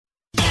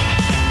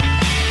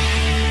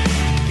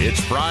It's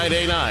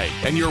Friday night,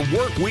 and your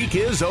work week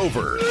is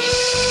over.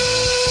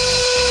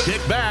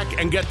 Kick back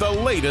and get the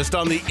latest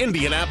on the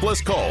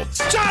Indianapolis Colts.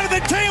 Jonathan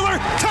Taylor,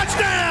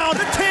 touchdown!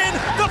 The 10,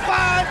 the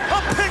 5,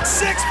 a pick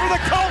 6 for the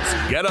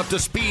Colts. Get up to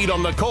speed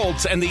on the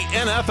Colts and the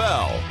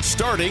NFL,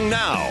 starting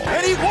now.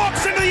 And he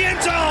walks into the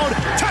end zone.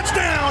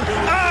 Touchdown,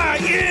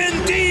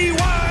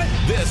 I-N-D-Y.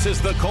 This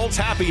is the Colts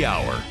Happy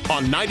Hour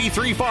on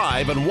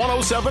 93.5 and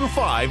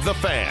 107.5 The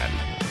Fan.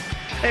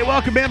 Hey,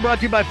 welcome in. Brought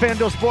to you by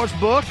FanDuel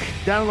Sportsbook.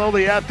 Download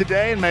the app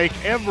today and make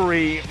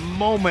every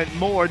moment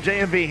more.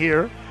 JMV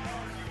here.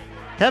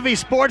 Heavy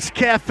Sports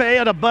Cafe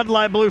on a Bud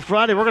Light Blue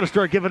Friday. We're going to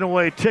start giving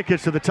away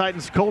tickets to the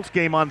Titans-Colts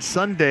game on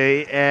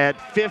Sunday at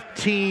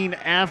 15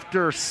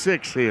 after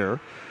 6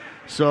 here.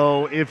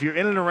 So if you're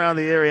in and around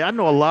the area, I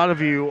know a lot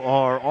of you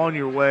are on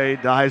your way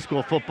to high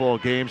school football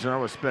games, and I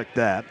respect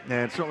that.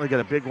 And certainly got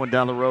a big one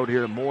down the road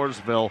here in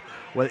Mooresville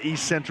with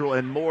East Central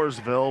and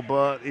Mooresville.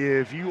 But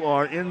if you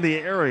are in the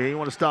area, you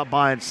want to stop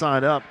by and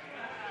sign up,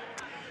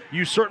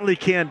 you certainly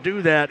can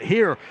do that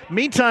here.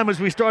 Meantime,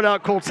 as we start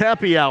out Colts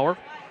Happy Hour,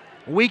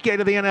 Week 8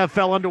 of the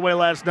NFL underway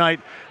last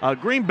night.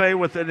 Green Bay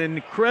with an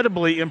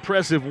incredibly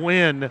impressive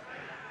win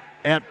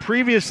at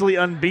previously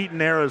unbeaten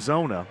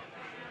Arizona.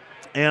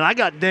 And I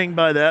got dinged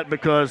by that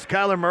because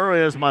Kyler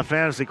Murray is my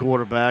fantasy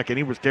quarterback, and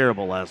he was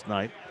terrible last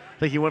night. I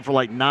think he went for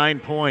like 9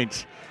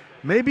 points.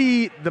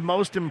 Maybe the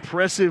most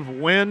impressive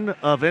win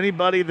of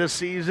anybody this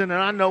season, and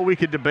I know we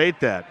could debate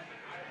that.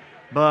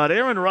 But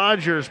Aaron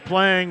Rodgers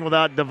playing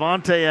without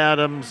Devontae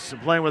Adams,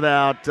 playing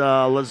without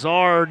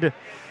Lazard,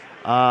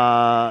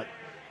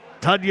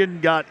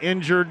 Tudyon got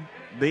injured,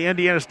 the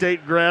Indiana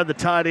State grad, the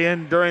tight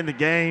end during the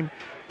game,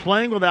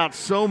 playing without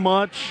so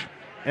much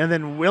and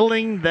then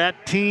willing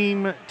that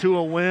team to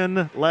a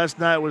win last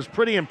night was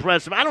pretty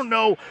impressive. I don't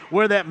know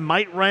where that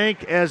might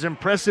rank as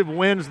impressive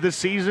wins this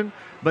season,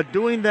 but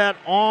doing that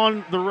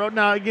on the road.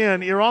 Now,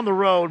 again, you're on the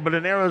road, but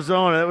in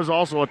Arizona, there was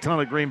also a ton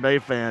of Green Bay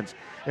fans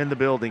in the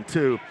building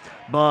too.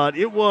 But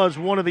it was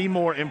one of the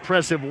more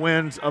impressive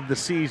wins of the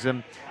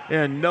season,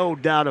 and no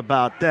doubt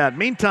about that.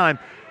 Meantime,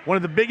 one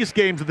of the biggest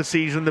games of the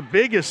season, the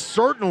biggest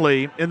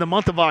certainly in the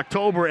month of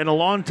October in a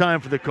long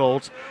time for the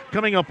Colts,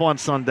 coming up on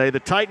Sunday,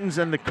 the Titans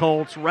and the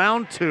Colts,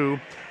 round 2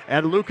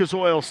 at Lucas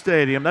Oil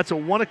Stadium. That's a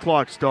 1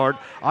 o'clock start.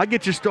 I'll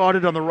get you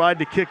started on the ride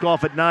to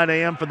kickoff at 9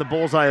 a.m. from the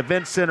Bullseye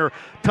Event Center.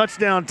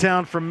 Touchdown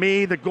Town from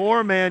me, the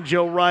Gore Man,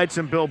 Joe Wrights,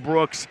 and Bill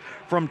Brooks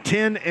from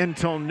 10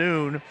 until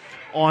noon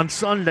on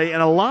Sunday.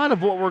 And a lot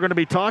of what we're going to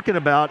be talking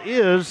about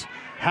is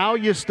how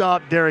you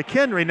stop Derrick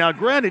Henry. Now,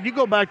 granted, you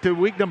go back to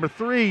week number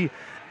 3,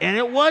 and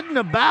it wasn't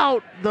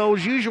about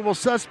those usual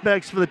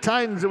suspects for the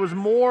Titans. It was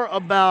more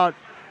about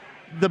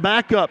the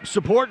backup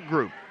support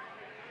group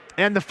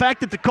and the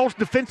fact that the Colts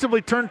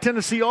defensively turned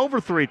Tennessee over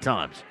 3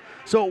 times.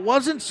 So it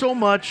wasn't so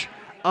much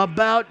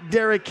about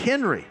Derrick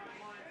Henry.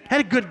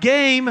 Had a good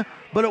game,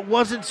 but it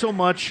wasn't so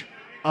much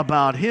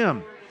about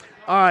him.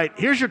 All right,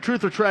 here's your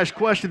truth or trash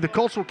question. The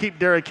Colts will keep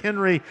Derrick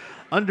Henry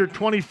under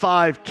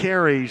 25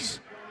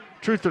 carries,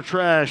 truth or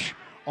trash,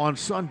 on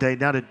Sunday.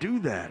 Now, to do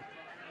that,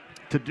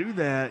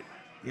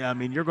 yeah, I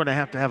mean, you're going to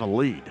have a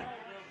lead.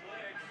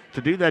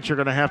 To do that, you're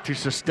going to have to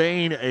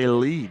sustain a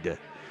lead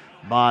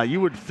by,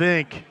 you would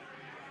think,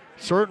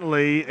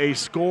 certainly a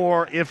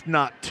score, if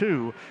not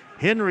 2.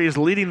 Henry is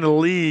leading the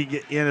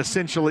league in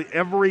essentially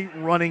every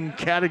running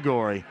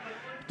category.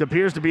 It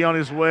appears to be on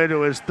his way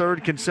to his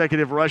 3rd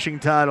consecutive rushing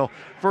title.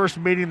 First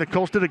meeting, the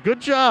Colts did a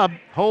good job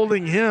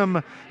holding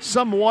him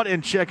somewhat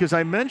in check. As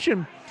I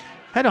mentioned,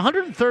 had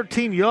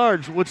 113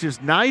 yards, which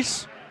is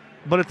nice,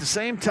 but at the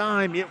same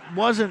time, it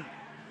wasn't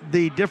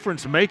the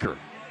difference maker.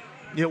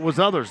 It was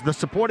others, the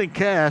supporting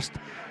cast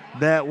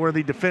that were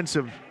the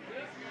defensive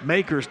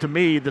makers. To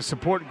me, the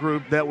support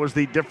group that was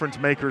the difference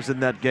makers in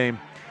that game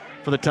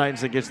for the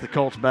Titans against the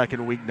Colts back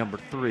in week number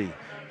 3.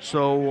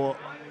 So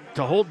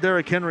to hold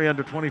Derrick Henry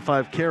under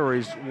 25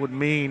 carries would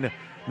mean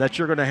that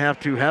you're going to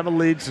have a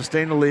lead,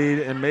 sustain a lead,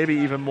 and maybe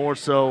even more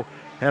so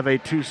have a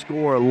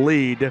 2-score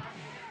lead.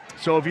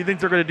 So if you think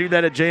they're going to do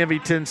that at JMV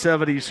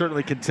 1070, you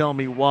certainly can tell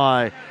me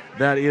why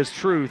that is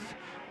truth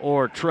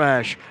or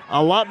trash.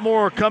 A lot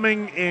more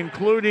coming,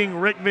 including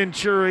Rick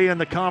Venturi and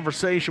the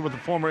conversation with the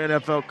former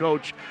NFL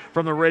coach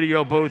from the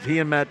radio booth he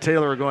and Matt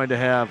Taylor are going to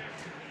have.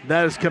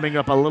 That is coming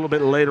up a little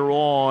bit later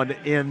on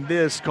in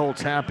this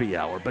Colts Happy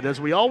Hour. But as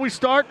we always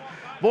start,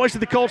 voice of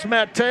the Colts,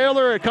 Matt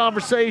Taylor, a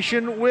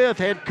conversation with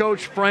head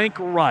coach Frank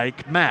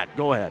Reich. Matt,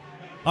 go ahead.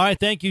 All right,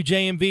 thank you,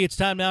 JMV. It's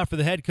time now for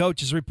the head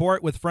coach's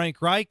report with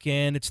Frank Reich,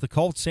 and it's the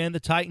Colts and the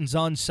Titans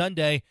on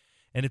Sunday.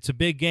 And it's a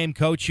big game,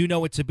 Coach. You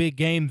know it's a big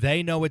game.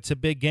 They know it's a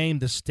big game.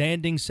 The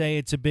standings say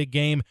it's a big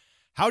game.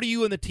 How do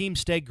you and the team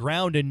stay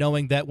grounded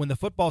knowing that when the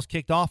football's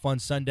kicked off on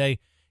Sunday,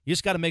 you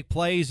just got to make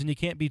plays and you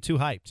can't be too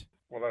hyped?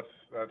 Well,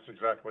 that's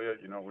exactly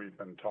it. You know, we've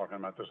been talking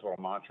about this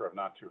little mantra of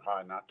not too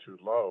high, not too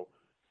low.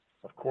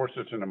 Of course,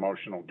 it's an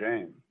emotional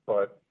game,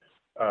 but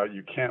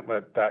you can't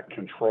let that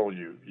control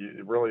you.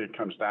 It really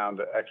comes down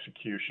to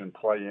execution,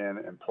 play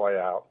in and play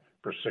out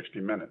for 60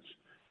 minutes.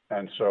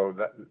 And so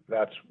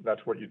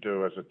that's what you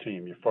do as a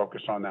team. You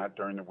focus on that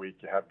during the week.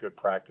 You have good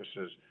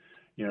practices.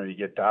 You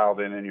get dialed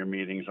in your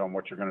meetings on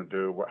what you're going to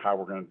do, how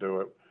we're going to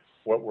do it,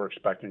 what we're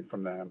expecting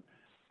from them.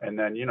 And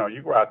then, you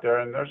go out there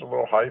and there's a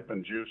little hype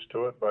and juice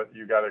to it, but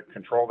you got to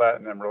control that,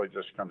 and then really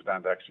just comes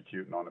down to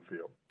executing on the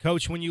field.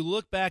 Coach, when you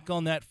look back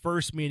on that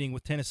first meeting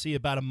with Tennessee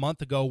about a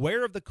month ago,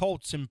 where have the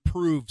Colts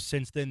improved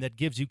since then that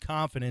gives you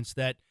confidence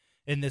that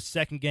in this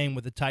second game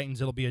with the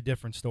Titans it'll be a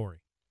different story?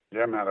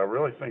 Yeah, Matt, I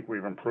really think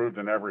we've improved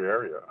in every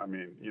area. I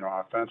mean,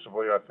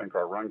 offensively, I think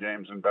our run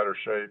game's in better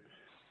shape.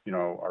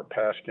 Our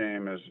pass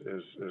game is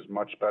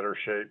much better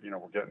shape.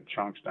 We're getting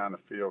chunks down the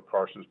field.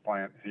 Carson's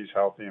playing. He's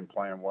healthy and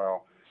playing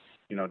well.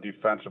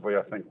 Defensively,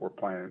 I think we're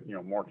playing,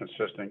 more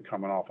consistent,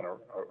 coming off a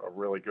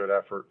really good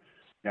effort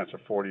against the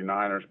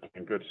 49ers,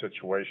 playing good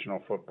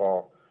situational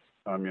football.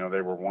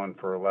 They were 1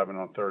 for 11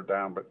 on third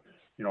down. But,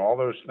 all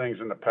those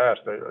things in the past,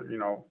 those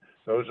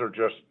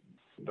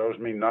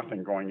mean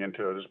nothing going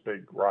into this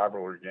big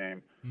rivalry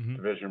game,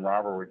 division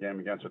rivalry game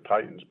against the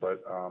Titans.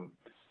 But,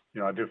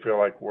 I do feel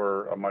like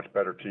we're a much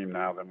better team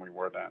now than we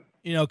were then.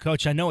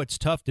 Coach, I know it's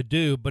tough to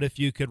do, but if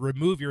you could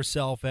remove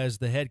yourself as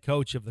the head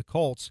coach of the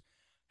Colts,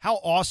 how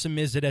awesome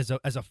is it as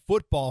a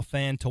football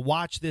fan to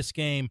watch this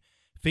game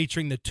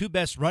featuring the two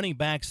best running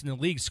backs in the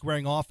league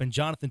squaring off, and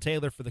Jonathan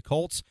Taylor for the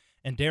Colts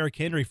and Derrick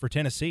Henry for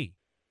Tennessee?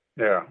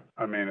 Yeah,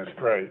 I mean, it's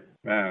great.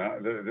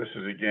 Man, this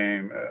is a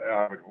game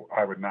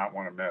I would not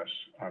want to miss.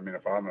 I mean,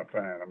 if I'm a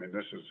fan,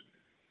 this is,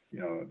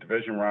 a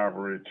division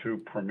rivalry, two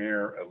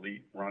premier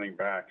elite running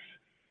backs,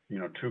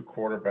 two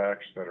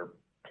quarterbacks that are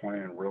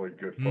playing really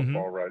good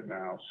football right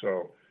now.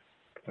 So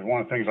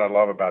one of the things I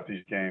love about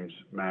these games,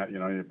 Matt,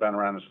 you've been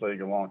around this league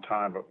a long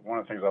time, but one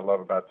of the things I love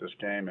about this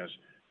game is,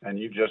 and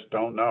you just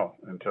don't know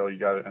until you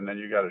got it, and then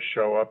you got to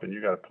show up and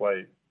you got to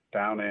play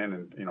down in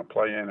and,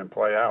 play in and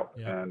play out.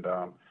 Yeah. And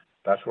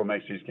that's what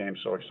makes these games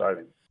so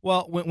exciting.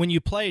 Well, when you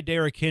play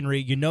Derrick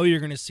Henry, you're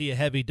going to see a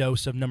heavy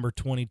dose of number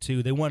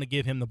 22. They want to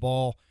give him the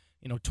ball,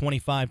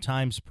 25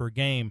 times per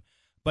game.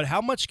 But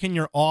how much can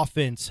your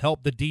offense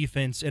help the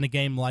defense in a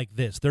game like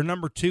this? They're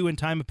number 2 in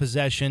time of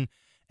possession,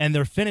 and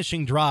they're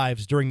finishing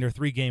drives during their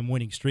 3-game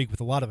winning streak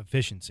with a lot of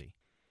efficiency.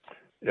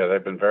 Yeah,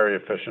 they've been very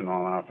efficient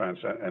on offense,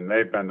 and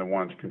they've been the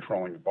ones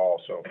controlling the ball.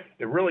 So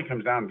it really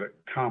comes down to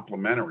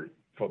complementary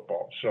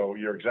football. So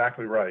you're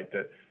exactly right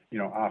that,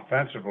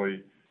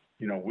 offensively,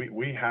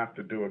 we have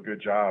to do a good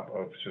job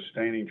of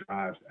sustaining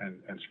drives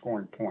and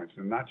scoring points,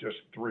 and not just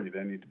 3.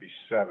 They need to be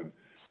 7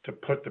 to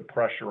put the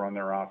pressure on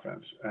their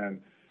offense. And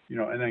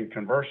then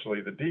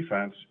conversely, the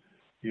defense,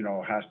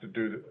 has to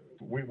do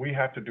we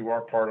have to do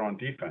our part on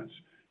defense,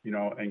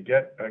 and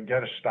get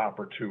a stop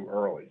or two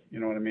early. You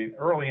know what I mean?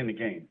 Early in the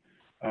game,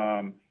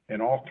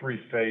 in all 3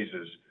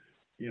 phases,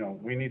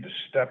 we need to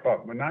step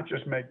up, but not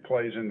just make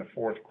plays in the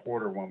fourth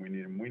quarter when we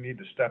need them. We need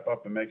to step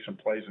up and make some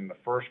plays in the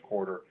first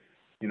quarter,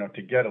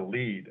 to get a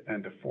lead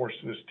and to force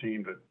this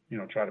team to,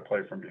 try to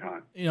play from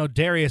behind.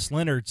 Darius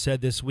Leonard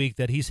said this week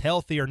that he's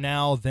healthier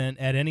now than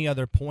at any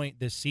other point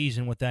this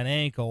season with that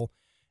ankle.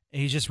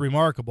 He's just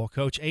remarkable,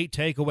 Coach. 8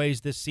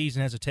 takeaways this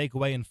season, has a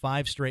takeaway in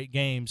 5 straight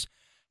games.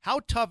 How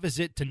tough is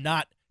it to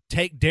not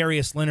take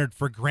Darius Leonard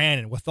for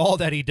granted with all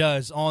that he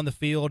does on the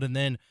field and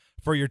then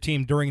for your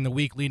team during the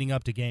week leading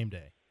up to game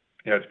day?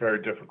 Yeah, it's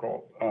very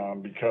difficult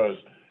because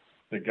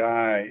the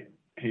guy,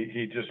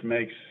 he just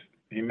makes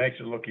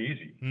it look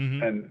easy.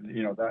 And,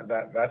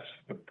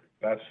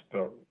 that's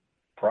the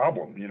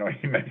problem.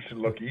 He makes it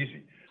look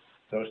easy.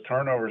 Those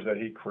turnovers that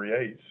he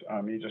creates,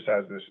 he just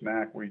has this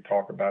knack. We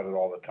talk about it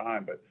all the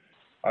time, but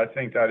I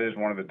think that is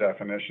one of the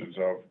definitions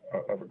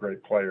of a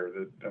great player,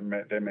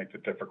 that they make the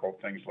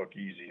difficult things look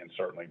easy, and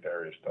certainly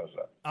Darius does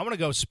that. I want to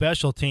go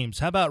special teams.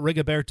 How about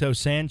Rigoberto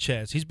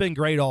Sanchez? He's been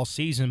great all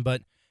season,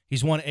 but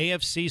he's won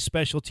AFC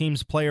Special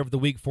Teams Player of the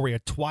Week for you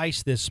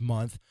twice this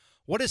month.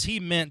 What has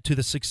he meant to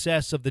the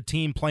success of the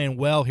team playing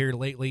well here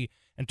lately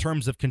in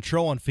terms of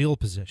control and field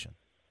position?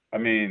 I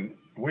mean,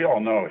 we all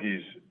know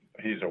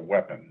he's a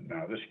weapon.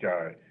 Now, this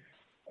guy,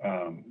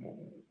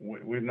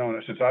 we've known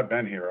it since I've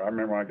been here. I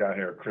remember when I got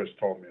here, Chris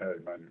told me, hey,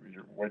 man,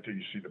 wait till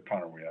you see the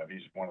punter we have.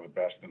 He's one of the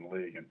best in the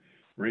league. And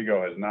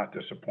Rigo has not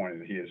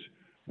disappointed. He is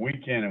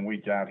week in and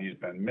week out. He's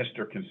been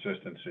Mr.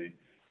 Consistency.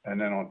 And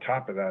then on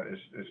top of that,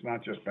 it's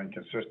not just been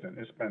consistent.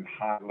 It's been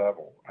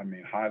high-level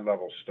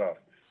stuff.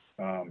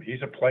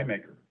 He's a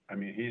playmaker.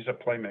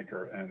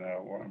 And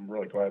I'm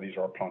really glad he's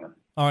our punter.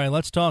 All right,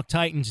 let's talk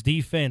Titans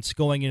defense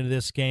going into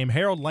this game.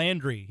 Harold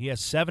Landry, he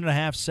has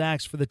 7.5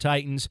 sacks for the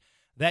Titans.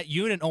 That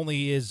unit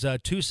only is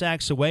 2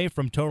 sacks away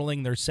from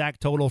totaling their sack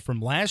total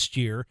from last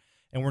year,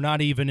 and we're not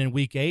even in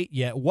Week 8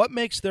 yet. What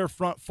makes their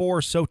front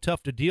four so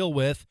tough to deal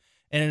with?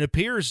 And it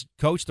appears,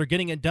 Coach, they're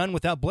getting it done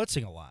without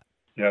blitzing a lot.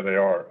 Yeah, they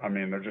are. I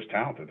mean, they're just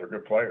talented. They're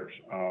good players.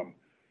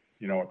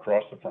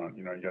 Across the front,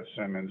 you got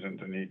Simmons and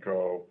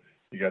Danico,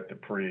 you got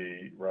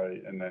Dupree,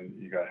 right, and then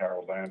you got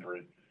Harold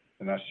Landry,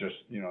 and that's just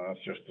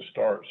the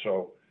start.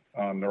 So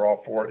they're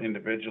all 4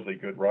 individually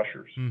good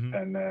rushers,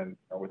 and then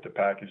with the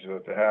package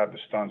that they have, the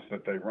stunts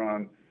that they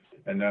run,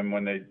 and then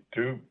when they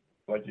do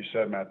like you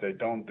said, Matt, they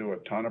don't do a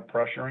ton of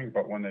pressuring,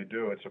 but when they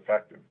do, it's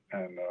effective,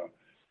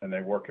 and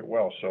they work it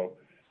well. So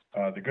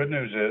the good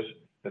news is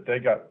that they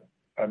got,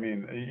 I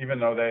mean, even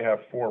though they have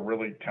 4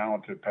 really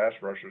talented pass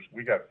rushers,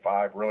 we got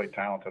 5 really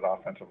talented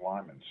offensive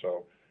linemen.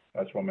 So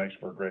that's what makes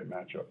for a great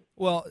matchup.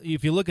 Well,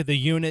 if you look at the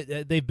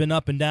unit, they've been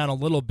up and down a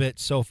little bit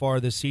so far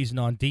this season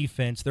on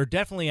defense. They're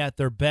definitely at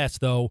their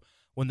best, though,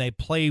 when they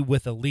play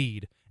with a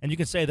lead. And you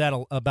can say that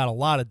about a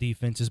lot of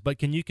defenses, but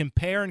can you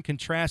compare and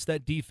contrast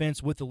that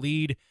defense with the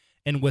lead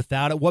and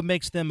without it? What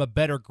makes them a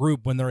better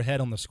group when they're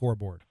ahead on the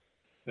scoreboard?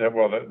 Yeah,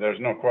 well, there's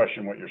no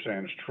question what you're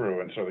saying is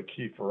true. And so the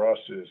key for us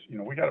is,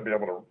 we got to be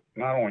able to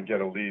not only get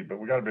a lead, but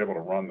we got to be able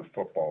to run the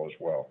football as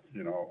well,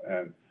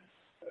 and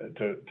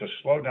to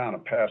slow down a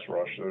pass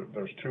rush,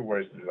 there's 2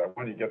 ways to do that.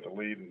 One, you get the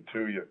lead, and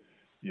 2,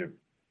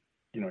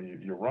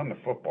 you run the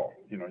football.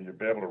 You'll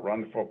be able to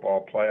run the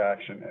football, play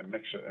action, and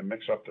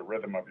mix up the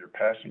rhythm of your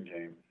passing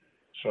game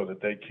so that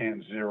they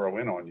can't zero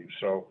in on you.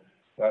 So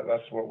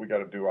that's what we got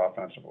to do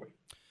offensively.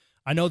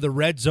 I know the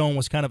red zone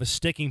was kind of a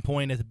sticking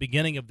point at the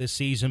beginning of this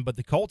season, but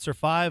the Colts are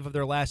 5 of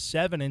their last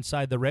 7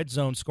 inside the red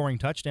zone scoring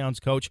touchdowns,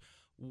 Coach.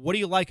 What do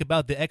you like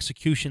about the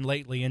execution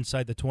lately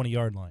inside the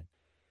 20-yard line?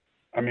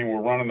 I mean,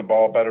 we're running the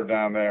ball better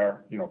down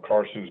there.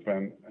 Carson's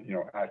been,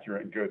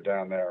 accurate and good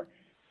down there.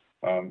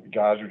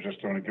 Guys are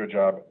just doing a good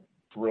job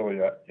really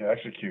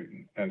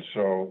executing. And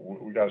so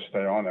we got to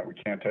stay on that. We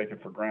can't take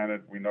it for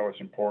granted. We know it's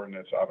important.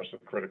 It's obviously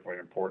critically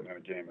important in a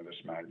game of this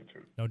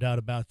magnitude. No doubt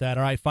about that.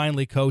 All right,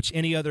 finally, Coach,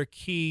 any other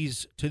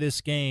keys to this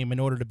game in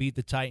order to beat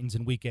the Titans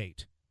in Week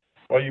 8?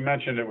 Well, you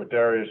mentioned it with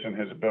Darius and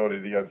his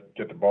ability to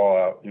get the ball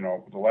out.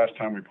 The last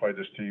time we played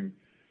this team,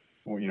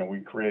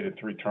 we created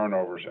 3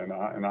 turnovers, and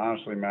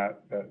honestly,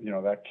 Matt,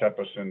 that kept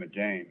us in the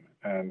game,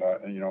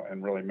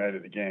 and really made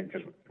it a game,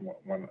 because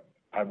when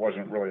I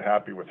wasn't really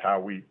happy with how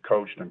we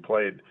coached and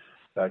played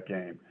that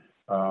game,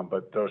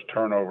 but those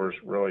turnovers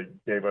really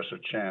gave us a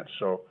chance.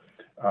 So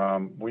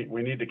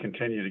we need to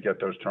continue to get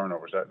those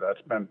turnovers.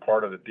 That's been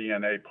part of the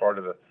DNA, part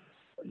of the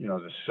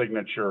the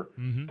signature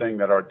thing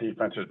that our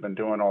defense has been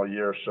doing all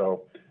year.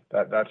 So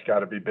that's got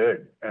to be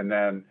big. And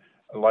then,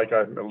 like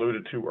I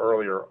alluded to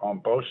earlier, on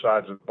both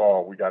sides of the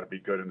ball, we got to be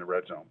good in the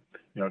red zone.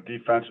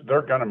 Defense,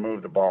 they're going to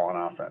move the ball on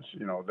offense.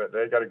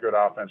 They got a good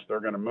offense. They're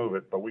going to move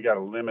it, but we got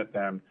to limit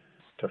them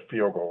to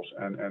field goals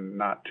and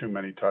not too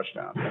many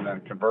touchdowns. And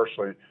then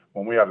conversely,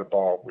 when we have the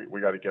ball, we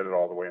got to get it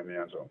all the way in the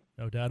end zone.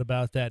 No doubt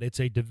about that. It's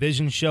a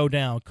division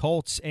showdown.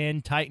 Colts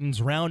and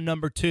Titans, round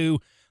number 2,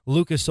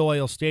 Lucas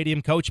Oil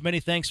Stadium. Coach, many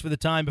thanks for the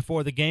time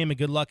before the game, and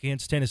good luck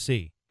against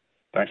Tennessee.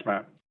 Thanks,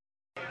 Matt.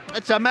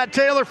 It's Matt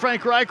Taylor,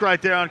 Frank Reich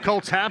right there on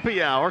Colts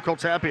Happy Hour.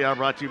 Colts Happy Hour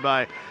brought to you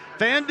by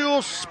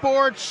FanDuel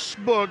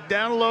Sportsbook.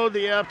 Download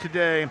the app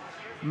today.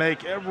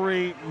 Make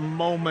every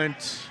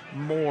moment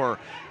more.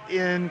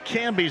 In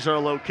Canby's our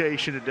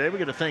location today. We're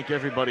going to thank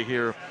everybody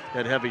here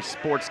at Heavy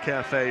Sports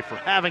Cafe for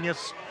having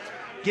us.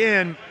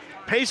 Again,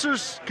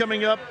 Pacers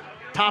coming up,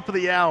 top of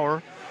the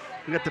hour.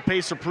 We got the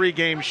Pacer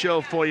pregame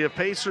show for you.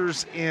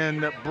 Pacers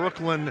in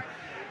Brooklyn,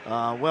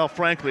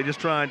 frankly, just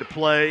trying to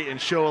play and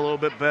show a little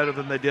bit better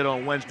than they did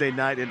on Wednesday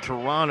night in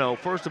Toronto.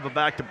 First of a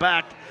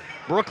back-to-back.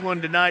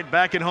 Brooklyn tonight,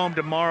 back at home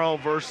tomorrow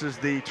versus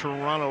the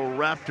Toronto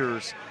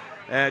Raptors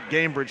at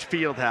Gainbridge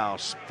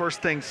Fieldhouse.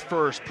 First things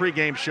first,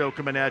 pregame show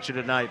coming at you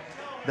tonight.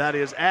 That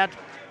is at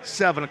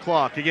 7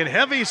 o'clock. Again,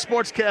 Heavy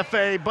Sports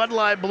Cafe, Bud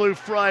Light Blue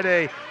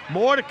Friday.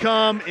 More to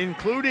come,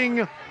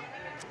 including,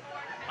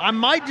 I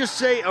might just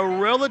say, a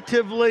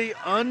relatively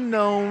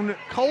unknown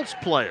Colts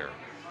player.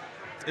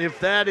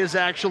 If that is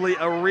actually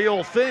a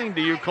real thing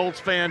to you Colts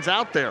fans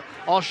out there.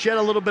 I'll shed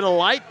a little bit of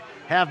light,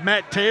 have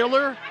Matt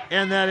Taylor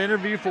and that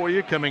interview for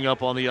you coming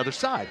up on the other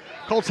side.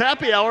 Colts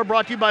Happy Hour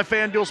brought to you by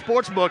FanDuel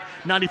Sportsbook,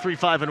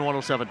 93.5 and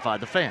 107.5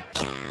 The Fan.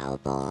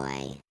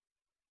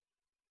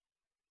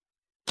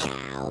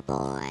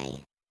 Cowboy.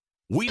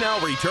 We now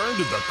return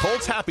to the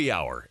Colts Happy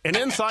Hour, an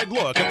inside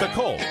look at the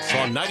Colts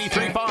on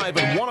 93.5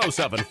 and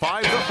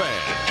 107.5 The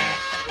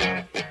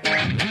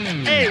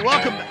Fan. Hey,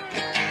 welcome back.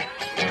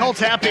 Colts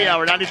Happy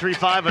Hour,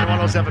 93.5 and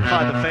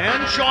 107.5 The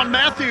Fan. Sean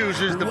Matthews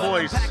is the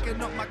voice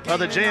of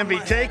the JMV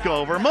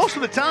Takeover most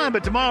of the time,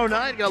 but tomorrow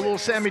night got a little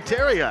Sammy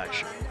Terry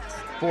action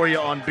for you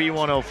on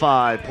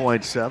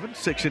B105.7,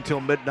 6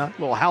 until midnight.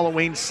 A little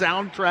Halloween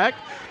soundtrack.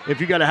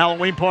 If you got a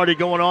Halloween party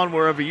going on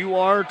wherever you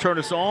are, turn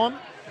us on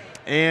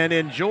and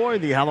enjoy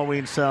the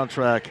Halloween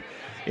soundtrack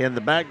in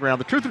the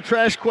background. The truth or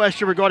trash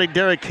question regarding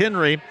Derrick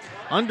Henry,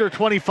 under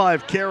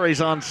 25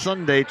 carries on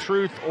Sunday,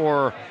 truth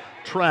or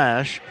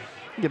trash.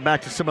 Get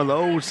back to some of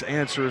those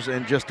answers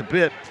in just a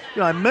bit.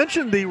 I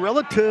mentioned the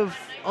relative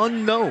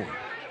unknown.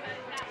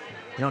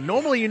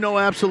 Normally you know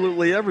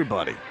absolutely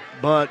everybody,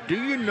 but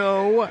do you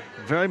know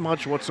very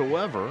much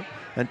whatsoever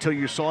until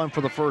you saw him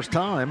for the first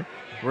time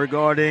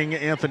regarding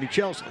Anthony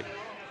Chelsea?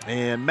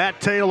 And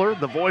Matt Taylor,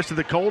 the voice of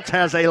the Colts,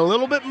 has a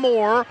little bit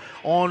more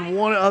on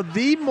one of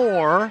the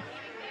more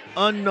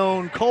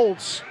unknown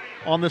Colts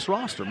on this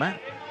roster.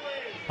 Matt.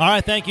 All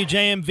right, thank you,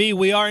 JMV.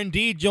 We are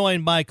indeed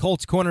joined by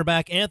Colts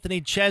cornerback Anthony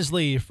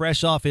Chesley,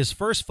 fresh off his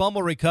first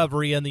fumble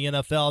recovery in the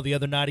NFL the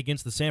other night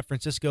against the San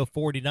Francisco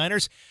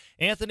 49ers.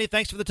 Anthony,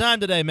 thanks for the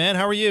time today, man.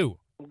 How are you?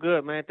 I'm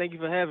good, man. Thank you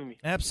for having me.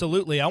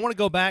 Absolutely. I want to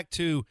go back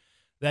to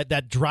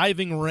that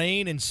driving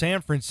rain in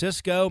San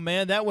Francisco.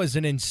 Man, that was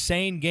an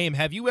insane game.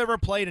 Have you ever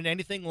played in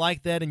anything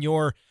like that in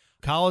your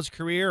college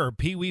career or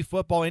Pee Wee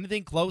football,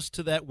 anything close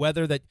to that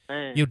weather that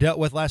you dealt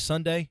with last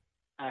Sunday?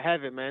 I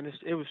haven't, man.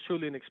 It was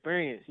truly an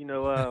experience.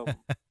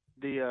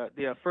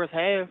 The first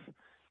half,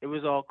 it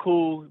was all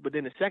cool, but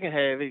then the second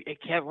half,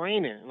 it kept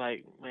raining.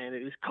 Like, man,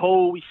 it was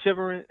cold, we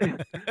shivering,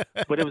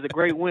 but it was a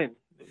great win.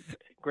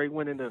 Great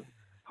win in the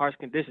harsh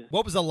conditions.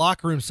 What was the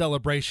locker room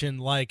celebration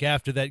like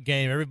after that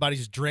game?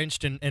 Everybody's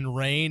drenched in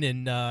rain,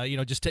 and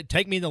just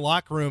take me in the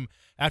locker room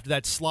after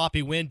that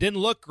sloppy win. Didn't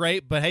look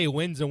great, but hey, a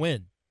win's a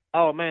win.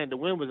 Oh man, the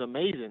win was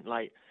amazing.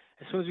 Like,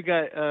 as soon as we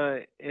got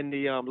in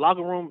the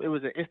locker room, it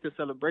was an instant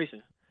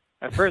celebration.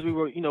 At first, we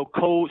were,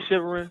 cold,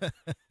 shivering,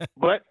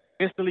 but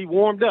instantly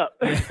warmed up.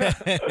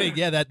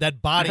 Yeah,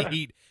 that body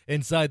heat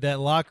inside that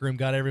locker room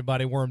got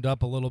everybody warmed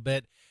up a little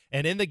bit.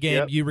 And in the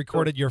game, you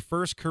recorded your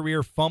first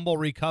career fumble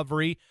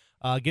recovery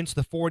against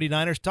the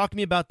 49ers. Talk to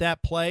me about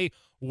that play.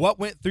 What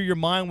went through your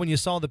mind when you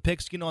saw the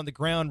pigskin on the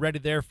ground ready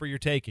there for your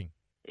taking?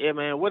 Yeah,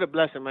 man, what a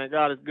blessing, man.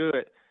 God is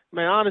good.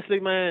 Man, honestly,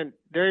 man,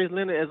 Darius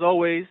Leonard, as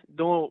always,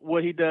 doing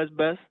what he does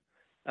best.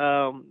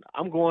 I'm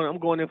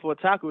going in for a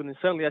tackle, and then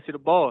suddenly I see the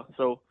ball.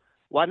 So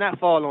why not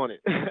fall on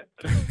it?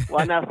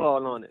 Why not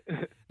fall on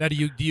it? Now, do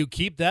you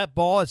keep that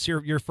ball? It's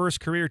your first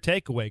career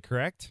takeaway,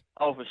 correct?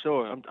 Oh, for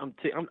sure.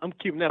 I'm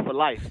keeping that for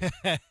life.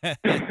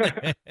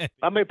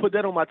 I may put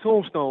that on my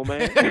tombstone,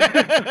 man.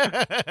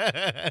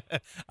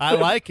 I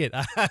like it.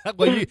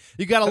 Well,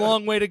 you got a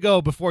long way to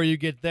go before you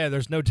get there.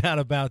 There's no doubt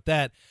about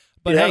that.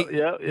 But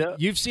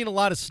you've seen a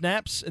lot of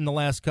snaps in the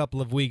last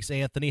couple of weeks,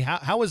 Anthony.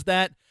 How is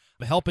that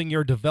helping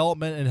your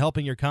development and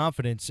helping your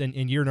confidence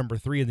in year number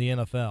 3 in the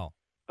NFL?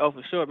 Oh,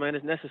 for sure, man.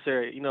 It's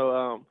necessary.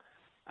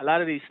 A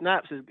lot of these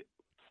snaps is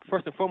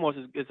first and foremost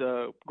is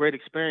a great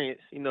experience.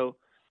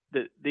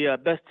 The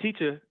best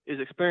teacher is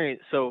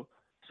experience. So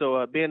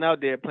being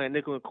out there playing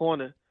nickel and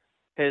corner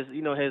has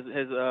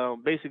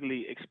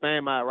basically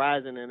expanded my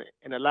horizon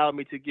and allowed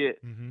me to get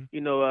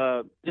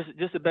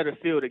just a better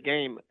feel of the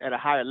game at a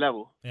higher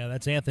level. Yeah,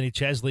 that's Anthony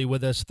Chesley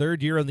with us,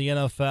 third year in the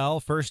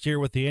NFL, first year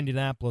with the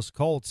Indianapolis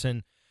Colts,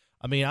 and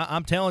I mean,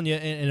 I'm telling you,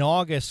 in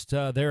August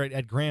there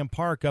at Graham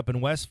Park up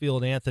in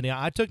Westfield, Anthony,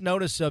 I took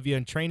notice of you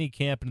in training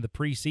camp and the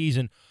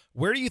preseason.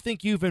 Where do you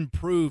think you've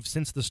improved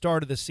since the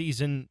start of the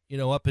season,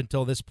 up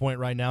until this point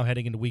right now,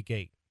 heading into Week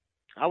 8?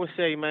 I would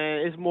say,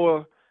 man, it's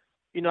more,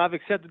 I've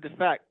accepted the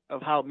fact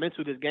of how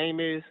mental this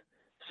game is.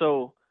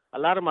 So a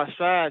lot of my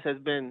strides has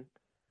been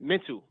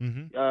mental.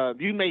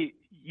 Mm-hmm.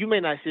 You may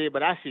not see it,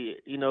 but I see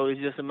it.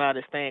 It's just a matter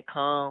of staying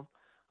calm,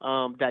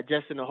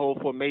 digesting the whole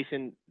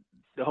formation,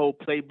 the whole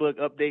playbook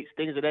updates,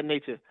 things of that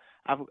nature.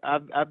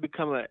 I've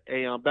become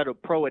a better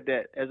pro at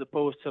that as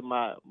opposed to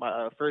my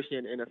first year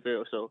in the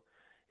NFL. So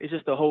it's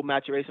just the whole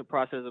maturation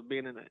process of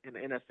being in the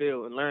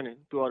NFL and learning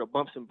through all the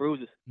bumps and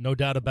bruises. No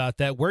doubt about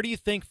that. Where do you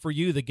think for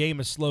you the game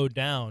has slowed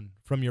down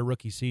from your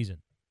rookie season?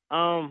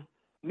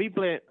 Me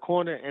playing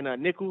corner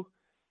and nickel,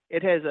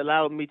 it has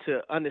allowed me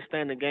to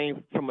understand the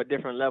game from a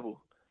different level.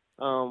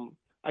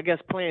 I guess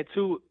playing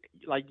two,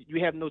 like,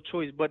 you have no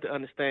choice but to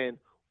understand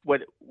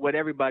what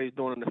everybody's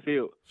doing on the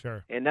field.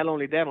 Sure. And not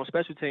only that, on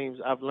special teams,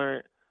 I've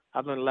learned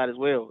a lot as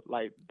well.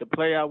 Like, the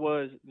player I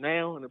was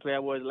now and the player I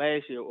was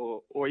last year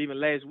or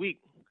even last week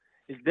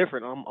is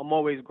different. I'm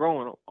always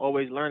growing,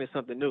 always learning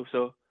something new.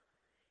 So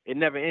it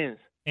never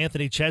ends.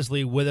 Anthony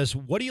Chesley with us.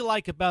 What do you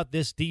like about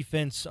this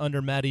defense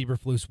under Matt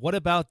Eberflus? What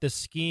about the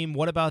scheme?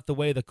 What about the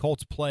way the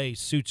Colts play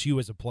suits you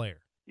as a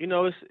player?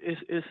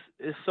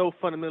 It's so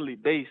fundamentally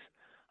based.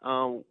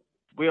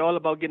 We're all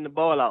about getting the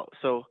ball out.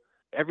 So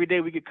every day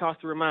we get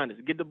constant reminders.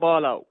 Get the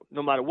ball out.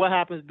 No matter what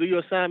happens, do your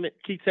assignment,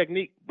 key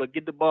technique, but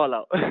get the ball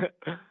out.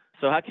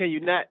 So how can you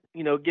not,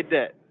 get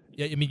that?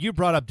 Yeah, I mean, you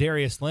brought up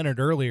Darius Leonard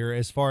earlier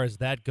as far as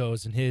that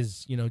goes and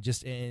his,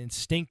 just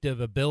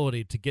instinctive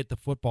ability to get the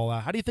football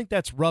out. How do you think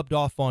that's rubbed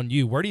off on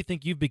you? Where do you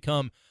think you've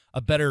become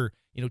a better,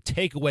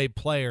 takeaway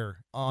player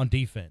on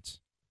defense?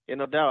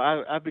 No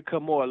doubt. I've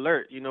become more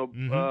alert,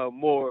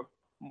 more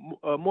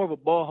of a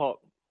ball hawk,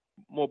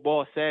 more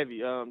ball savvy.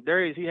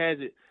 Darius, he has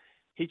it.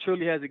 He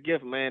truly has a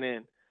gift, man,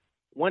 and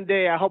one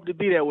day I hope to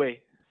be that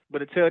way.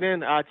 But until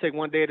then, I'll take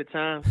one day at a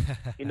time,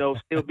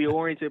 still be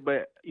oriented,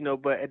 but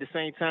at the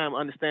same time,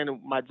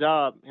 understanding my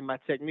job and my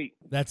technique.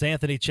 That's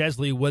Anthony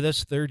Chesley with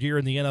us, third year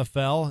in the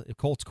NFL,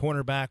 Colts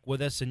cornerback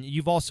with us, and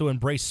you've also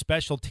embraced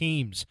special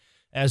teams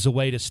as a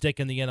way to stick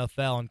in the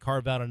NFL and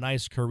carve out a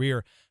nice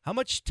career. How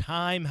much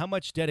time, how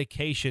much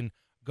dedication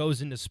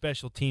goes into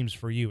special teams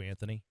for you,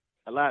 Anthony?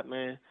 A lot,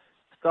 man.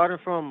 Starting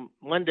from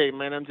Monday,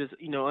 man, I'm just,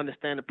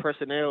 understand the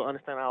personnel,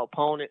 understand our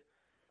opponent,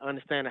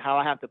 understand how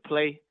I have to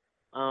play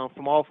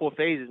from all four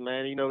phases,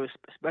 man.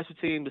 Special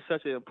team is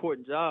such an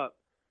important job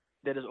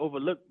that is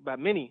overlooked by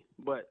many,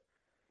 but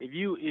if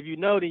you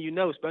know, then you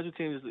know. Special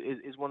teams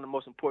is one of the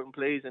most important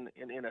plays in the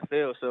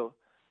NFL. So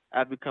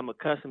I've become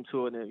accustomed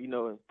to it, and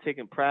and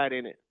taking pride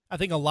in it. I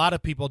think a lot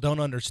of people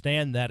don't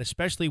understand that,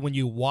 especially when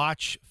you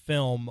watch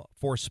film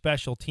for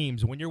special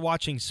teams. When you're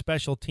watching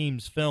special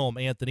teams film,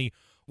 Anthony,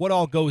 what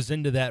all goes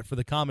into that for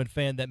the common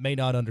fan that may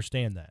not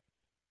understand that?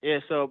 Yeah,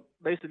 so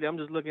basically I'm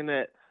just looking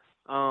at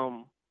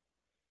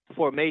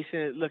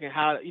formation, looking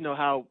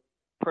how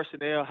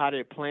personnel, how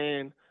they're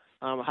playing,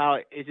 how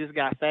is this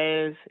guy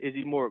fast? Is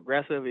he more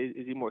aggressive?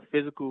 Is he more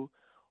physical?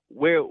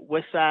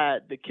 What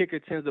side the kicker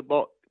tends to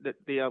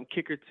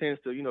kicker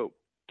tends to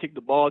kick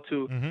the ball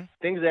to,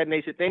 things of that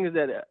nature, things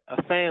that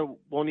a fan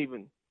won't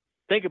even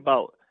think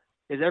about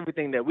is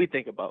everything that we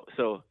think about.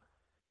 So,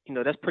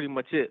 that's pretty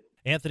much it.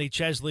 Anthony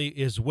Chesley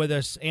is with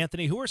us.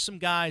 Anthony, who are some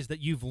guys that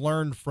you've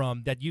learned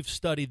from, that you've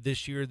studied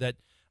this year that,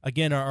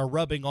 again, are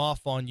rubbing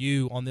off on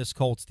you on this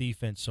Colts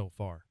defense so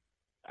far?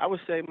 I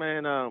would say,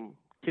 man,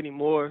 Kenny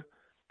Moore,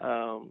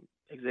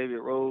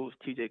 Xavier Rhodes,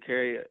 T.J.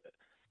 Carey,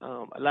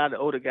 a lot of the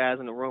older guys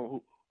in the room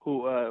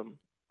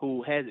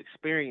who has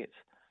experience.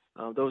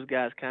 Those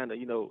guys kind of,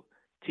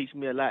 teach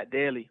me a lot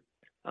daily.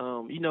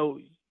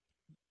 You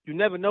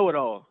never know it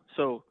all.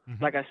 So,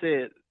 like I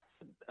said,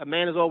 a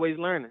man is always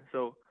learning.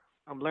 So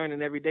I'm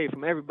learning every day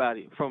from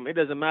everybody. It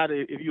doesn't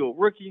matter if you're a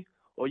rookie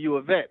or you're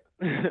a vet.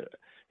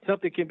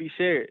 Something can be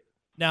shared.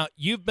 Now,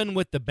 you've been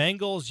with the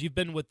Bengals, you've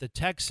been with the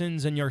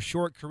Texans in your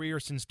short career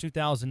since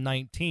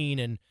 2019,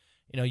 and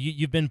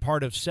you've been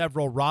part of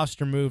several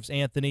roster moves,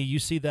 Anthony. You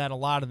see that a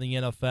lot in the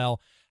NFL.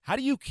 How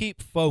do you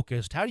keep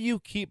focused? How do you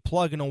keep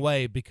plugging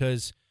away?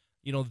 Because,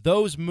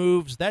 those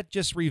moves, that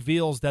just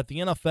reveals that the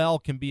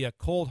NFL can be a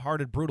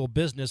cold-hearted, brutal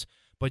business,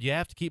 but you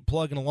have to keep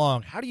plugging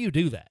along. How do you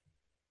do that?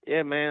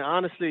 Yeah, man,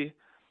 honestly,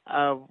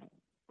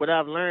 what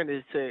I've learned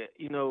is to,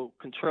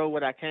 control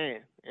what I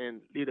can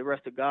and leave the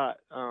rest to God.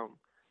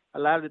 A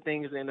lot of the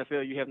things in the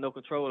NFL you have no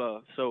control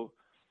of. So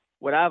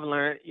what I've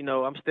learned,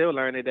 I'm still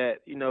learning that,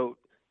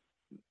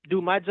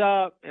 do my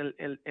job and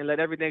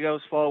let everything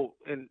else fall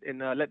and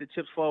let the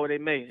chips fall where they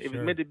may. If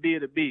it's meant to be,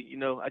 it'll be.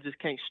 I just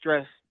can't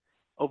stress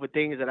over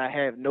things that I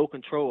have no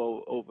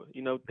control over.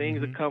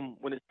 Things that come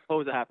when it's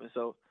supposed to happen.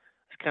 So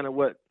it's kind of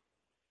what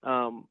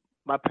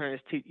my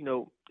parents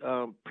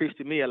preach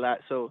to me a lot.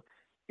 So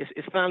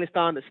it's finally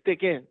starting to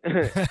stick in,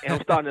 and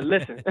I'm starting to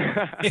listen.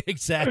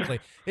 Exactly.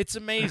 It's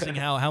amazing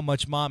how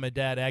much mom and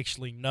dad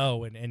actually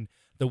know and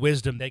the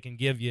wisdom they can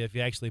give you if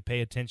you actually pay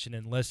attention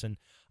and listen.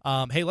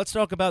 Hey, let's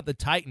talk about the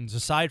Titans.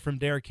 Aside from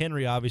Derrick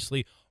Henry,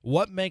 obviously,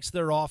 what makes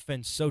their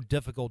offense so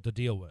difficult to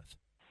deal with?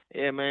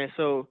 Yeah, man.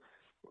 So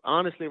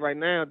honestly, right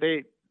now,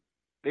 the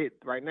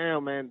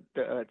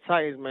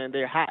Titans, man,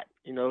 they're hot.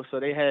 So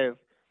they have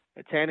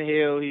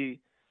Tannehill.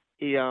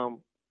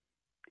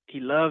 He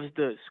loves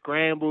to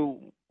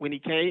scramble when he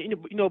can.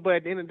 But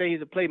at the end of the day,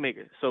 he's a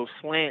playmaker. So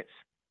slants,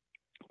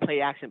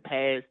 play action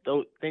pass,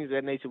 those things of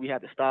that nature, we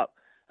have to stop.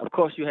 Of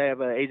course, you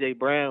have A.J.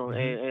 Brown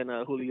and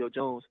Julio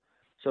Jones.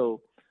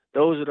 So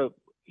those are the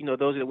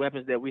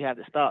weapons that we have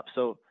to stop.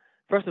 So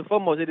first and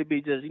foremost, it'd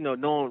be just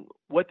knowing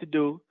what to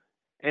do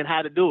and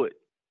how to do it.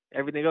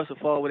 Everything else will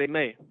fall where they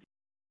may.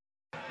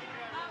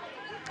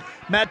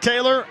 Matt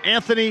Taylor,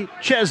 Anthony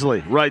Chesley,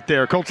 right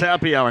there. Colts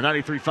Happy Hour,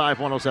 93.5,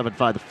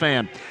 107.5 The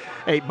Fan.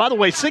 Hey, by the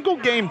way, single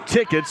game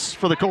tickets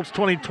for the Colts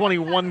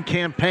 2021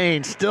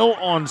 campaign still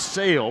on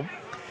sale,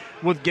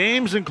 with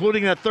games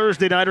including that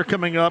Thursday nighter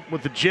coming up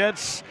with the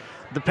Jets,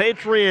 the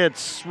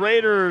Patriots,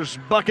 Raiders,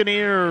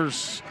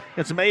 Buccaneers,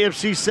 and some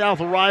AFC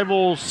South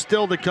rivals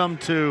still to come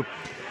to.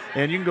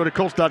 And you can go to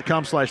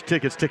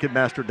Colts.com/tickets,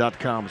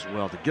 Ticketmaster.com as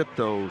well to get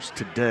those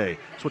today.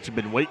 That's what you've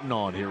been waiting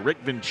on here. Rick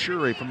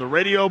Venturi from the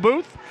radio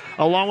booth,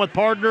 along with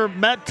partner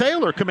Matt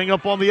Taylor coming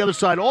up on the other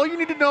side. All you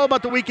need to know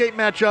about the Week 8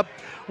 matchup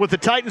with the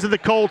Titans and the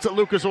Colts at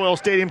Lucas Oil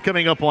Stadium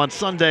coming up on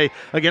Sunday.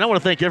 Again, I want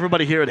to thank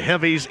everybody here at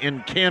Heavy's in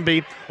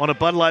Canby on a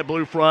Bud Light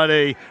Blue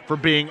Friday for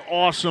being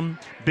awesome,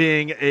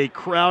 being a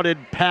crowded,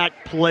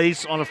 packed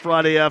place on a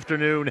Friday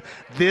afternoon.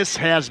 This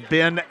has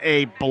been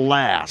a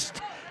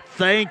blast.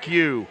 Thank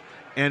you.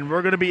 And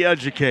we're going to be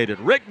educated.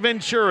 Rick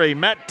Venturi,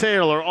 Matt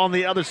Taylor on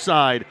the other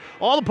side.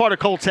 All a part of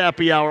Colts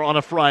Happy Hour on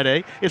a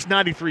Friday. It's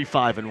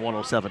 93.5 and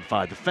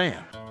 107.5 The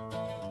Fan.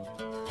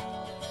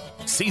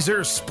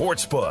 Caesars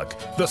Sportsbook,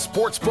 the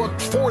sportsbook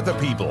for the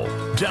people.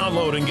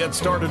 Download and get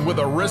started with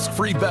a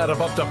risk-free bet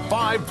of up to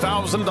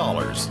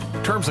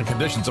 $5,000. Terms and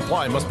conditions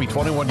apply. Must be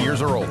 21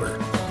 years or older.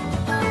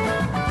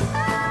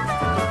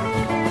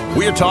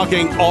 We're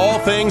talking all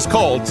things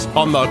Colts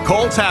on the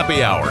Colts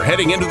Happy Hour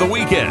heading into the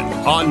weekend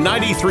on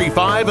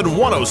 93.5 and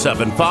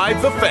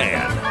 107.5 The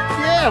Fan.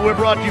 Yeah, we're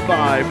brought to you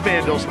by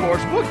FanDuel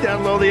Sportsbook.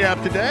 Download the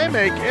app today.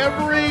 Make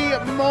every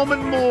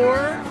moment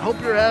more. Hope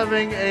you're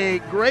having a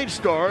great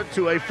start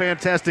to a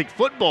fantastic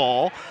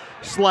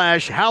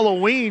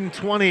football/Halloween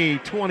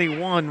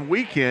 2021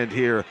 weekend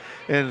here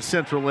in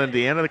Central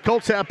Indiana. The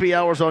Colts Happy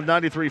Hours on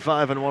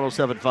 93.5 and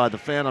 107.5 The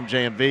Fan. I'm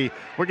JMV.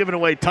 We're giving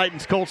away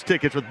Titans-Colts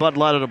tickets with Bud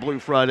Light on a Blue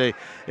Friday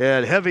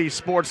at Heavy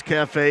Sports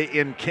Cafe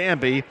in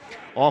Canby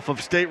off of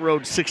State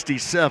Road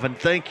 67.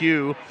 Thank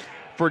you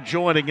for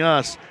joining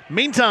us.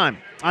 Meantime,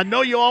 I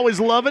know you always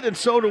love it, and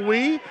so do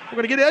we. We're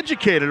going to get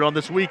educated on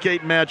this Week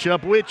 8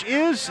 matchup, which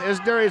is, as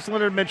Darius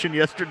Leonard mentioned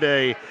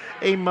yesterday,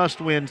 a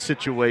must-win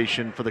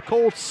situation for the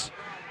Colts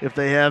if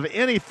they have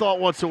any thought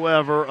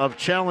whatsoever of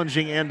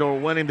challenging and or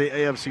winning the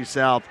AFC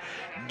South.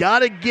 Got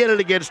to get it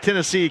against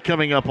Tennessee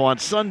coming up on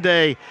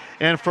Sunday.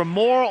 And for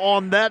more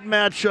on that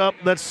matchup,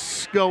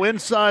 let's go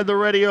inside the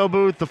radio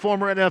booth. The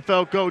former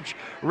NFL coach,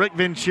 Rick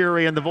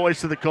Venturi, and the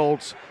voice of the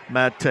Colts,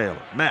 Matt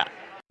Taylor. Matt.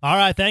 All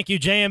right, thank you,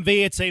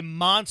 JMV. It's a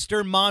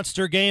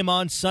monster game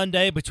on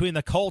Sunday between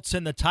the Colts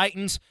and the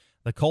Titans.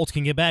 The Colts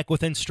can get back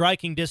within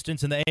striking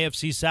distance in the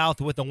AFC South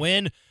with a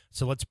win.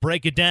 So let's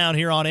break it down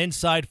here on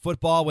Inside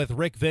Football with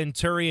Rick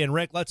Venturi. And,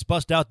 Rick, let's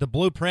bust out the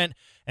blueprint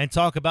and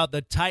talk about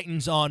the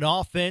Titans on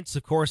offense.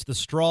 Of course, the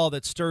straw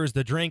that stirs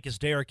the drink is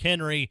Derrick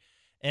Henry.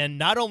 And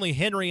not only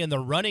Henry in the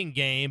running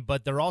game,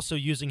 but they're also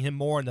using him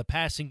more in the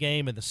passing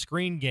game and the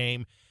screen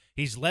game.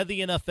 He's led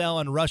the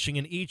NFL in rushing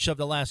in each of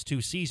the last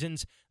 2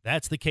 seasons.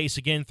 That's the case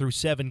again through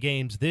 7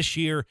 games this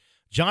year.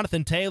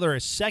 Jonathan Taylor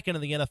is second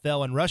in the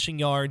NFL in rushing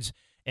yards,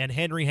 and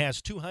Henry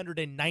has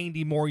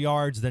 290 more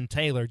yards than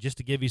Taylor, just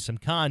to give you some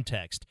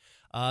context.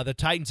 The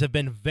Titans have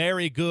been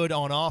very good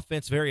on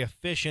offense, very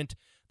efficient.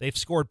 They've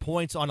scored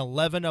points on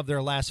 11 of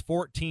their last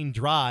 14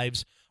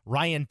 drives.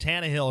 Ryan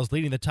Tannehill is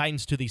leading the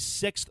Titans to the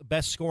 6th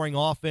best scoring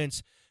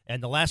offense,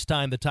 and the last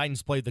time the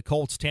Titans played the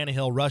Colts,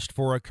 Tannehill rushed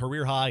for a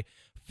career-high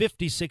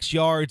 56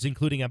 yards,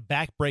 including a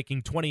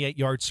back-breaking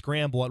 28-yard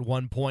scramble at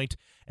one point.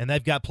 And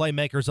they've got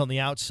playmakers on the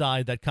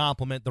outside that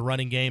complement the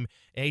running game.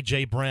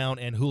 A.J. Brown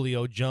and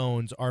Julio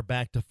Jones are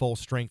back to full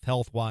strength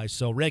health-wise.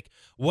 So, Rick,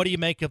 what do you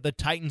make of the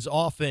Titans'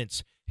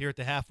 offense here at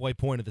the halfway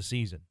point of the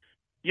season?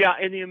 Yeah,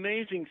 and the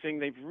amazing thing,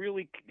 they've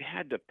really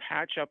had to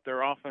patch up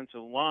their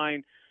offensive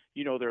line.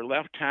 You know, their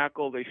left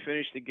tackle, they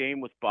finished the game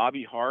with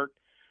Bobby Hart,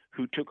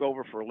 who took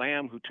over for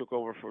Lamb, who took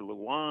over for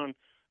Luan,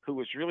 who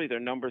was really their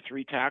number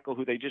 3 tackle,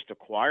 who they just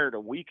acquired a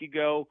week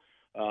ago.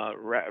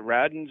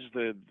 Radens,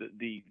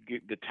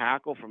 the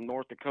tackle from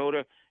North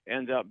Dakota,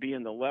 ended up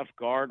being the left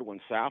guard when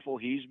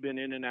Saffold, he's been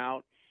in and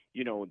out.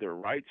 You know, their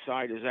right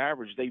side is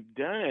average. They've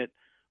done it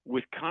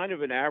with kind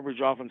of an average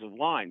offensive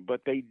line,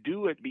 but they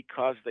do it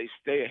because they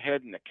stay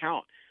ahead in the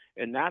count.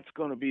 And that's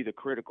going to be the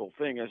critical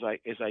thing as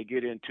I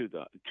get into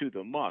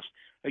the must.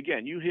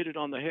 Again, you hit it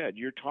on the head.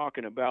 You're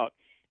talking about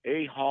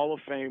a Hall of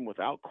Fame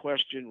without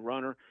question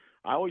runner.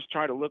 I always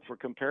try to look for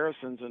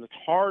comparisons, and it's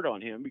hard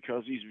on him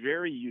because he's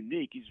very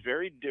unique. He's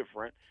very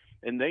different,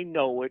 and they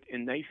know it,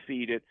 and they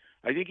feed it.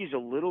 I think he's a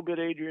little bit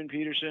Adrian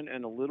Peterson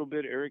and a little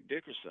bit Eric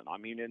Dickerson. I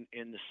mean,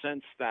 in the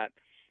sense that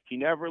he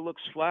never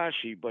looks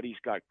flashy, but he's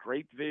got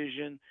great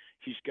vision.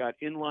 He's got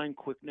inline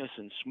quickness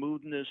and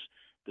smoothness.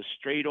 The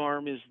straight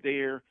arm is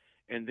there,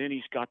 and then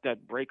he's got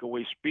that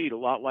breakaway speed, a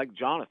lot like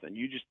Jonathan.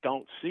 You just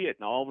don't see it.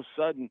 Now, all of a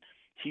sudden,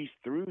 he's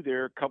through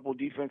there. A couple of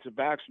defensive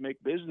backs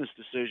make business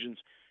decisions,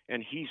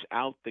 and he's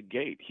out the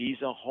gate.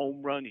 He's a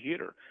home run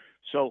hitter.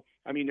 So,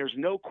 I mean, there's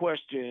no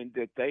question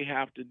that they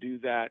have to do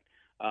that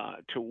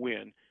to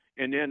win.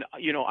 And then,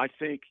 you know, I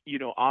think, you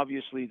know,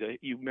 obviously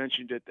you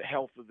mentioned it, the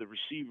health of the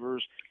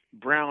receivers.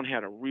 Brown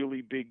had a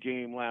really big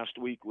game last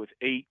week with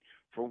 8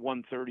 for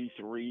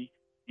 133,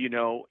 you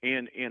know,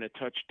 and a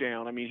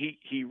touchdown. I mean,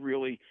 he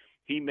really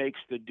makes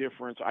the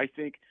difference. I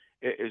think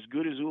as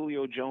good as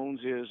Julio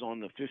Jones is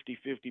on the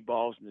 50-50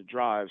 balls and the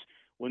drives,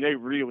 when they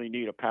really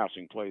need a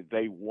passing play,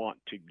 they want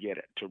to get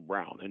it to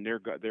Brown, and they're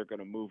going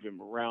to move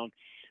him around.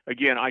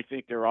 Again, I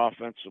think their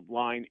offensive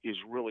line is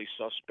really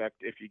suspect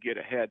if you get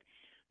ahead.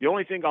 The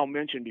only thing I'll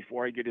mention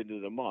before I get into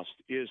the must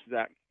is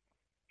that,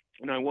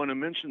 and I want to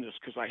mention this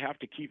because I have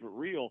to keep it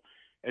real,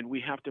 and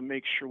we have to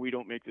make sure we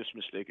don't make this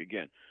mistake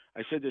again.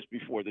 I said this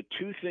before. The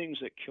 2 things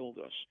that killed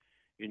us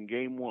in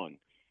game 1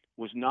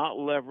 was not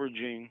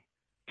leveraging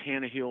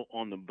Tannehill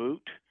on the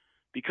boot,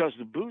 because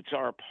the boots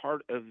are a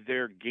part of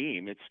their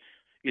game.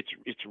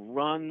 It's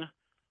run,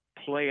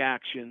 play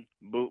action,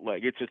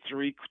 bootleg. It's a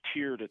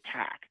 3-tiered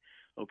attack.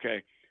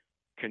 Okay,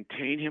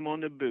 contain him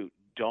on the boot.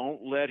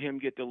 Don't let him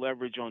get the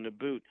leverage on the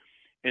boot.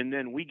 And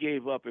then we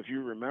gave up, if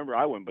you remember,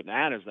 I went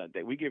bananas that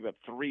day. We gave up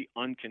 3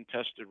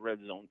 uncontested red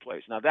zone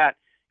plays. Now, that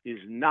is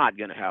not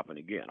going to happen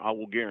again. I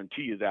will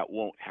guarantee you that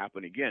won't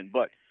happen again.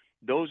 But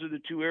those are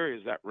the 2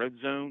 areas, that red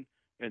zone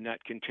and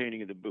that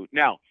containing of the boot.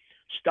 Now,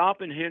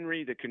 stopping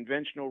Henry, the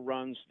conventional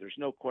runs, there's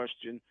no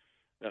question,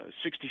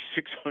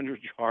 6,600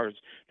 yards,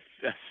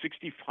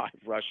 65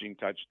 rushing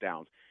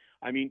touchdowns.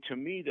 I mean, to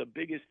me, the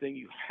biggest thing,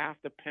 you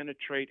have to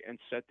penetrate and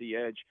set the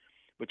edge,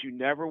 but you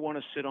never want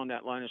to sit on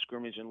that line of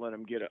scrimmage and let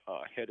them get a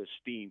head of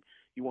steam.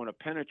 You want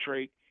to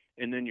penetrate,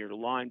 and then your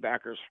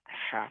linebackers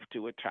have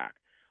to attack.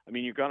 I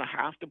mean, you're going to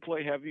have to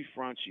play heavy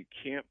fronts. You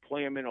can't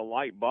play them in a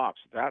light box,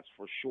 that's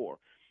for sure.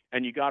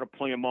 And you got to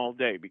play them all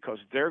day because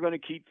they're going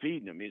to keep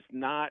feeding them. He's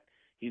not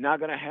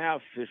going to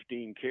have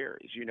 15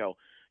 carries, you know.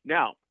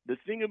 Now, the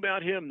thing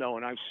about him, though,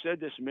 and I've said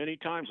this many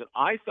times, and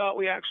I thought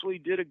we actually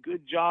did a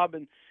good job,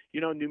 and, you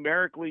know,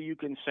 numerically you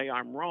can say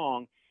I'm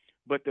wrong,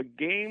 But the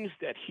games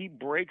that he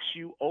breaks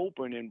you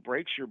open and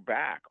breaks your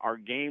back are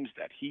games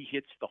that he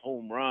hits the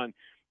home run,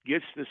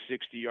 gets the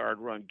 60-yard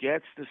run,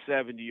 gets the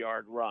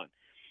 70-yard run.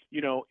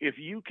 If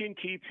you can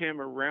keep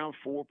him around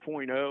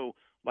 4.0,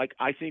 like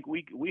I think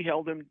we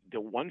held him to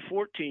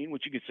 114,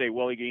 which you could say,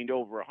 well, he gained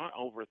over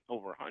 100,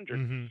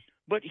 Mm-hmm.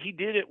 but he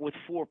did it with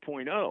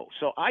 4.0.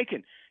 So I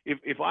can,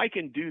 if I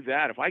can do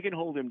that, if I can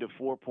hold him to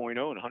 4.0 and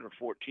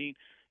 114,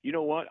 you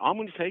know what? I'm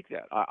going to take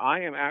that.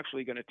 I am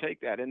actually going to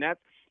take that, and that's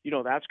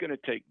going to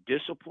take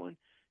discipline.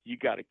 You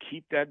got to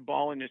keep that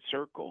ball in the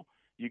circle.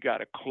 You got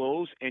to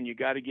close, and you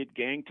got to get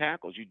gang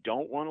tackles. You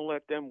don't want to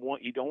let them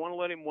You don't want to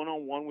let him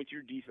one-on-one with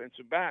your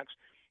defensive backs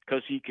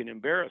because he can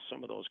embarrass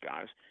some of those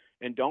guys.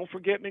 And don't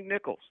forget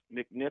McNichols.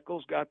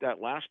 McNichols got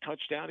that last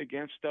touchdown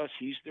against us.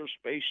 He's their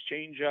space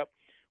change-up.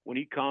 When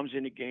he comes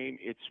in the game,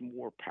 it's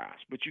more pass.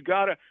 But you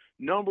got to,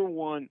 number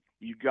one,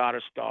 you got to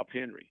stop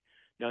Henry.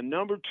 Now,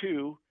 number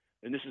two,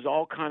 and this is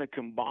all kind of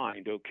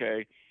combined,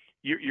 okay,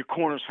 your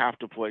corners have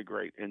to play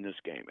great in this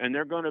game. And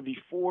they're going to be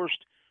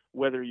forced,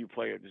 whether you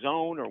play at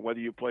zone or whether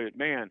you play at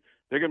man,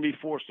 they're going to be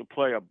forced to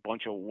play a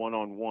bunch of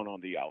one-on-one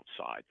on the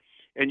outside.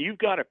 And you've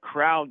got to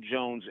crowd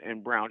Jones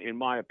and Brown, in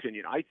my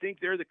opinion. I think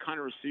they're the kind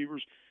of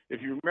receivers,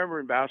 if you remember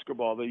in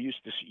basketball, they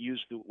used to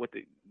use the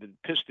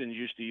Pistons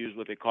used to use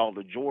what they call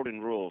the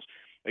Jordan rules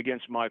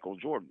against Michael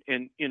Jordan.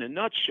 And in a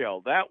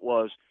nutshell, that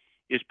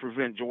is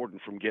prevent Jordan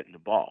from getting the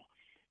ball.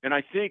 And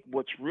I think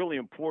what's really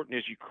important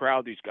is you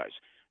crowd these guys.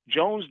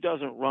 Jones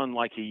doesn't run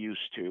like he used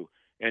to,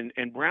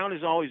 and Brown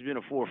has always been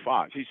a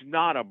 4.5. He's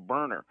not a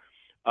burner.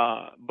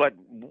 But,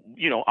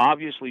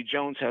 obviously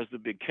Jones has the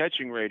big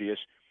catching radius,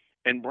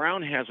 and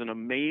Brown has an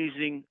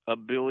amazing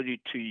ability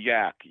to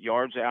yak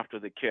yards after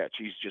the catch.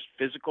 He's just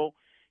physical.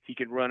 He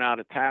can run out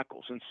of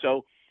tackles. And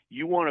so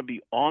you want to be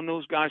on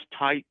those guys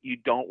tight. You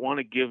don't want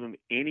to give them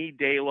any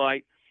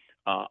daylight.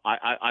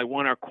 I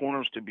want our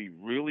corners to be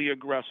really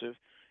aggressive.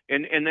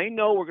 And they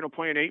know we're going to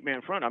play an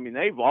 8-man front. I mean,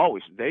 they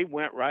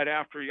went right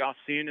after y'all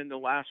seen in the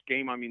last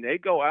game. I mean, they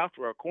go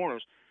after our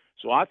corners.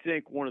 So I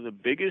think one of the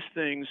biggest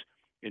things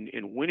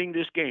in winning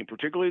this game,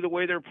 particularly the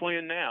way they're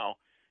playing now,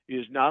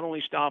 is not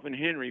only stopping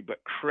Henry,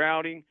 but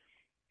crowding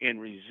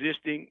and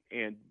resisting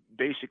and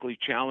basically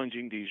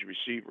challenging these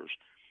receivers.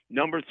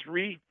 Number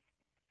three,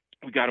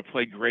 we got to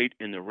play great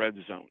in the red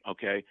zone,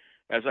 okay?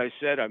 As I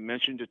said, I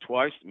mentioned it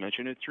twice,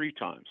 mentioned it 3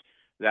 times.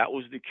 That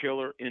was the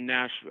killer in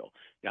Nashville.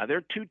 Now,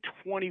 their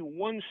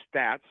 221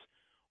 stats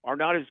are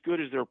not as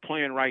good as they're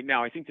playing right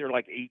now. I think they're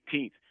like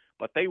 18th,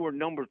 but they were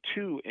number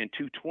 2 in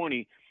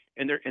 220,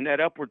 and they're in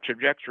that upward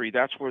trajectory.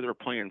 That's where they're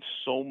playing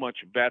so much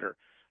better.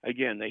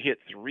 Again, they hit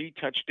 3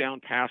 touchdown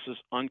passes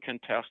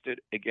uncontested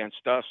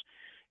against us.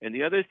 And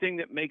the other thing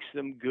that makes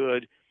them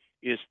good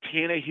is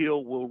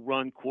Tannehill will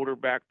run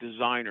quarterback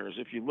designers.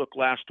 If you look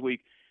last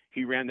week,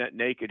 he ran that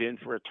naked in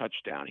for a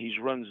touchdown. He's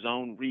run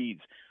zone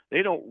reads.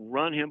 They don't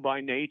run him by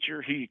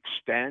nature. He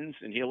extends,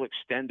 and he'll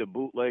extend a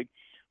bootleg.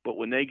 But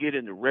when they get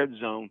in the red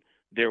zone,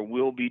 there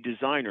will be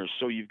designers.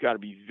 So you've got to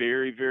be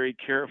very, very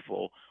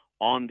careful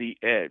on the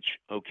edge,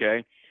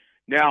 okay?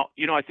 Now,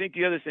 I think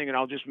the other thing, and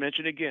I'll just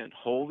mention again,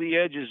 hold the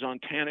edges on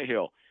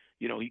Tannehill.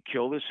 He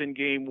killed us in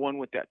game 1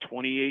 with that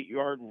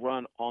 28-yard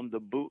run on the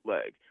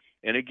bootleg.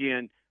 And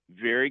again,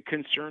 very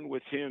concerned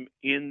with him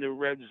in the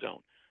red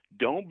zone.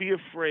 Don't be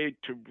afraid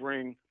to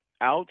bring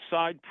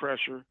outside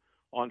pressure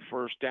on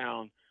first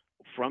down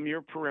from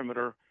your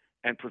perimeter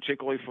and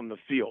particularly from the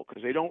field,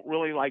 because they don't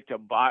really like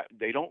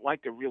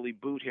to really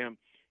boot him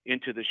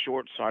into the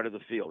short side of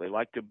the field. They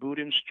like to boot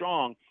him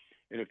strong,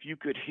 and if you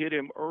could hit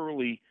him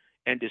early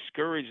and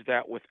discourage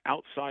that with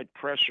outside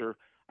pressure,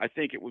 I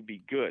think it would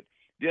be good.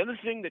 The other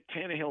thing that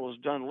Tannehill has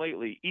done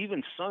lately,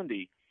 even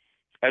Sunday,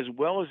 as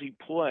well as he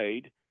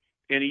played,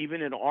 and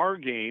even in our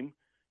game,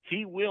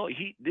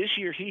 this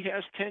year he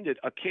has tended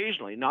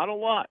occasionally, not a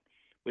lot,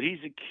 but he's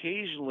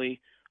occasionally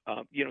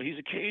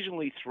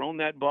thrown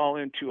that ball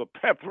into a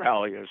pep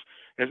rally,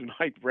 as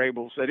Mike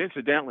Vrabel said.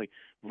 Incidentally,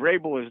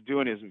 Vrabel is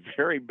doing his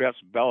very best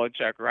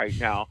Belichick right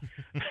now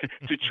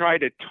to try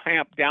to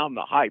tamp down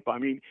the hype. I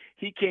mean,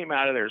 he came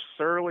out of there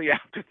surly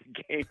after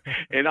the game,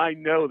 and I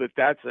know that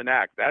that's an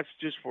act. That's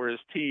just for his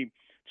team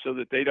so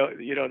that they don't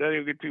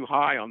get too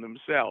high on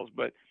themselves.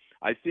 But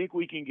I think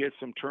we can get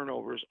some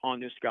turnovers on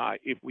this guy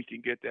if we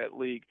can get that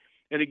league.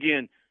 And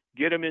again,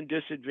 get them in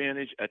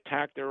disadvantage,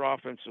 attack their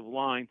offensive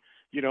line.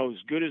 As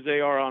good as they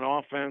are on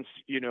offense,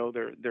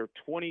 they're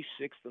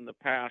 26th in the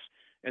pass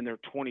and they're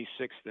 26th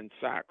in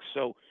sacks.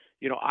 So,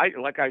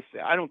 like I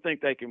said, I don't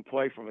think they can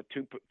play from a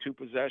two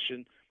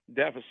possession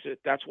deficit.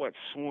 That's why it's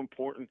so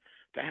important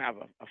to have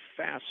a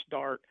fast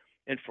start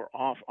and for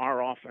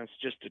our offense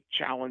just to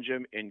challenge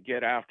them and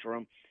get after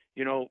them.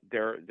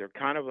 They're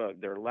kind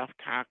of their left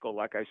tackle.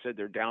 Like I said,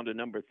 they're down to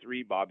number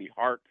 3, Bobby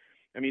Hart.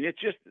 I mean,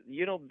 it's just,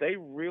 they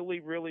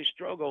really, really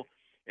struggle.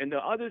 And the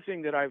other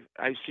thing that I've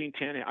seen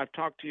I've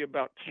talked to you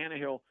about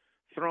Tannehill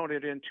throwing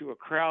it into a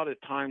crowd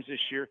at times this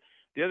year.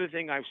 The other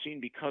thing I've seen,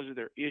 because of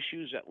their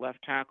issues at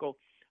left tackle,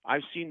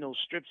 I've seen those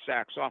strip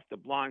sacks off the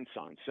blind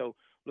side. So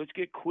let's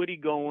get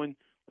Quiddy going.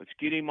 Let's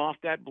get him off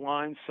that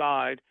blind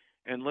side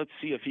and let's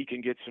see if he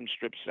can get some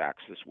strip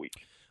sacks this week.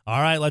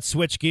 All right, let's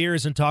switch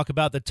gears and talk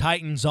about the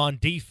Titans on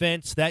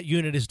defense. That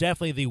unit is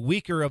definitely the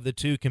weaker of the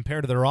two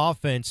compared to their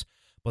offense,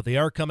 but they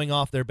are coming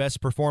off their best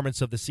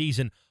performance of the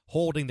season,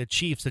 holding the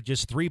Chiefs at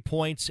just 3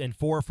 points and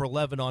 4 for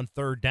 11 on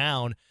third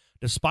down.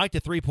 Despite the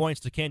 3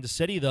 points to Kansas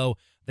City, though,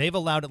 they've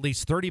allowed at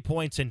least 30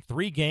 points in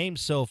 3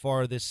 games so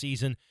far this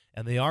season,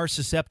 and they are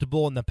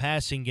susceptible in the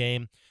passing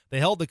game. They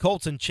held the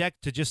Colts in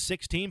check to just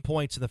 16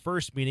 points in the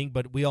first meeting,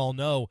 but we all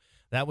know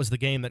that was the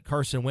game that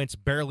Carson Wentz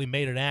barely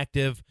made it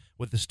active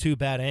with his 2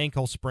 bad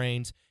ankle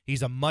sprains.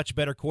 He's a much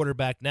better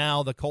quarterback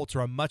now. The Colts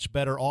are a much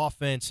better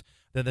offense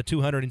than the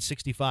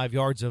 265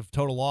 yards of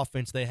total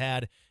offense they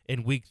had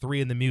in Week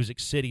 3 in the Music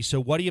City. So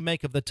what do you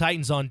make of the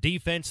Titans on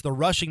defense? The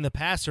rushing the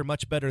passer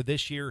much better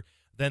this year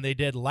than they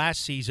did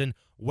last season.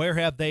 Where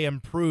have they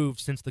improved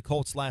since the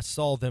Colts last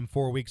saw them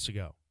 4 weeks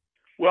ago?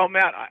 Well,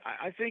 Matt,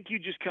 I think you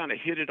just kind of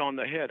hit it on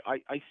the head.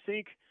 I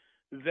think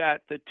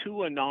that the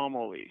 2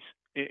 anomalies,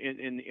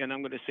 and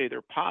I'm going to say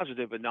they're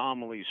positive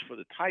anomalies for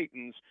the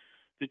Titans,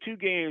 the 2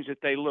 games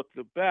that they looked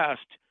the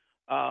best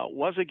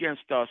was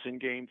against us in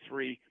Game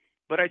 3,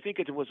 but I think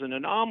it was an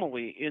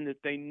anomaly in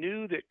that they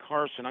knew that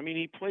Carson, I mean,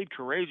 he played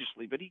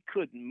courageously, but he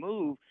couldn't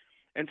move.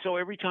 And so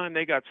every time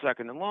they got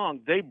second and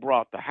long, they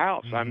brought the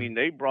house. Mm-hmm. I mean,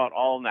 they brought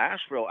all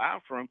Nashville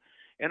after him,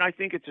 and I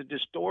think it's a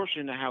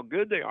distortion to how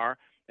good they are.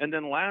 And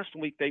then last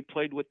week they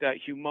played with that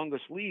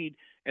humongous lead,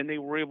 and they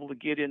were able to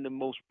get in the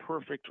most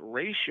perfect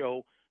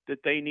ratio that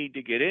they need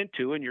to get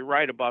into. And you're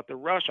right about the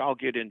rush. I'll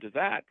get into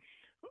that.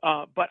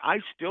 But I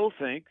still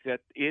think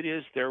that it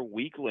is their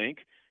weak link,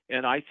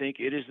 and I think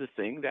it is the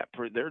thing that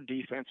their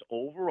defense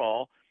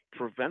overall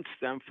prevents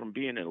them from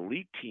being an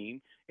elite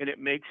team, and it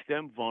makes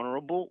them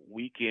vulnerable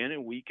week in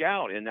and week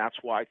out. And that's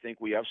why I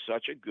think we have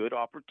such a good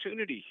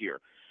opportunity here.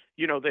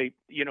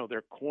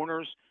 Their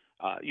corners,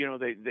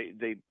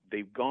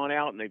 they've gone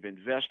out and they've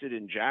invested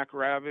in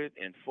Jackrabbit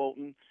and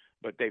Fulton,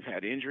 but they've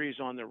had injuries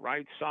on the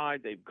right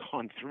side. They've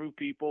gone through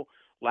people.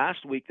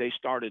 Last week they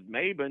started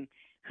Maben,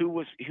 who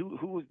was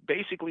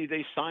basically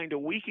they signed a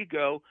week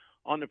ago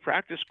on the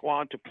practice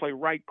squad to play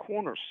right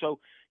corner. So,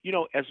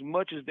 as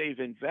much as they've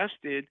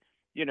invested,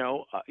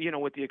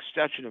 with the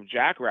exception of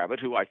Jackrabbit,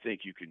 who I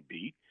think you can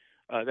beat,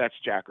 that's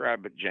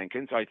Jackrabbit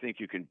Jenkins. I think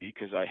you can beat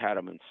because I had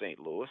him in St.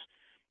 Louis.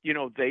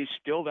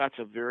 That's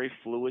a very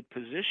fluid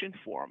position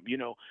for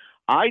them.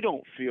 I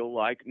don't feel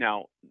like,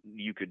 now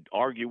you could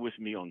argue with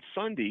me on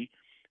Sunday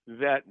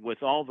that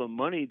with all the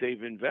money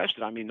they've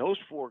invested, I mean, those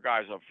 4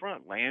 guys up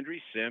front,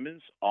 Landry,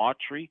 Simmons,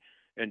 Autry,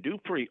 and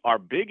Dupree are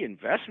big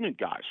investment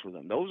guys for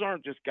them. Those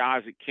aren't just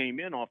guys that came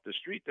in off the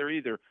street. They're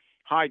either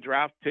high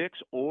draft picks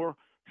or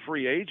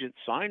free agent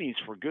signings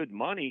for good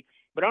money.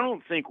 But I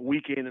don't think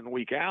week in and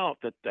week out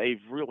that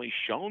they've really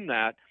shown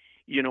that,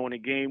 in a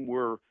game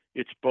where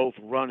it's both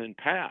run and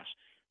pass.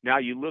 Now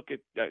you look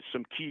at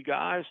some key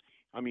guys.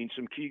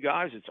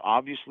 It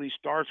obviously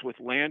starts with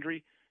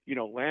Landry.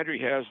 Landry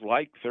has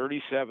like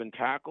 37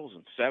 tackles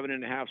and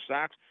 7.5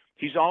 sacks.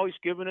 He's always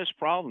given us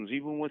problems,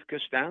 even with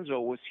Costanzo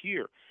was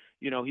here.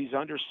 He's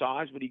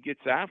undersized, but he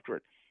gets after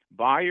it.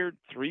 Byard,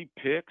 3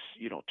 picks,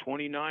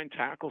 29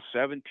 tackles,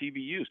 7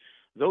 TBUs.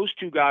 Those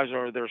 2 guys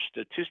are their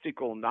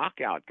statistical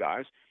knockout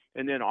guys.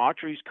 And then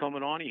Autry's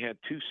coming on. He had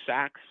 2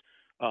 sacks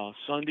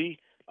Sunday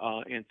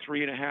and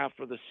 3.5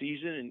 for the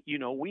season.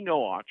 And, we know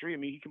Autry. I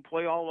mean, he can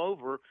play all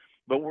over.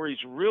 But where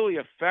he's really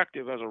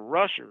effective as a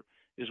rusher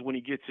is when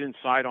he gets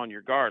inside on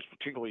your guards,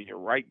 particularly your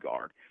right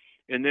guard.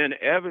 And then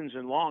Evans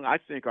and Long, I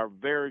think, are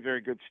very,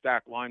 very good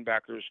stack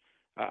linebackers.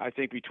 I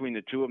think between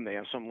the 2 of them, they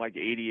have something like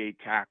 88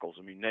 tackles.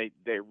 I mean,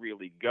 they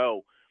really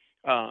go.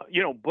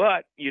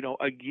 But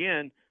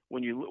again,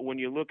 when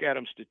you look at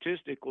them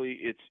statistically,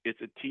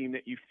 it's a team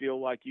that you feel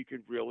like you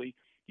could really,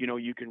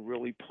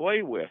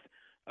 play with.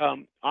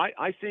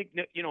 I think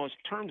that, in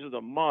terms of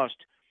the must,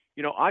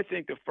 I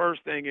think the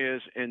first thing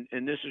is,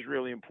 and this is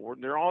really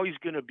important, they're always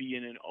going to be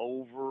in an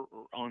over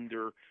or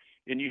under.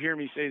 And you hear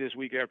me say this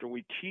week after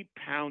week, keep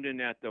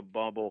pounding at the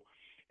bubble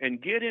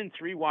and get in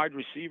 3 wide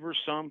receivers,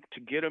 some to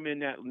get them in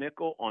that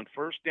nickel on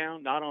first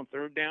down, not on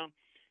third down,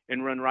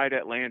 and run right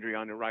at Landry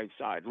on the right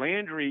side.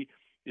 Landry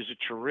is a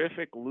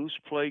terrific loose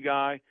play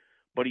guy,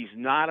 but he's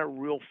not a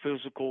real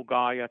physical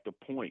guy at the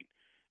point.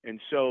 And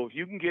so if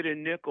you can get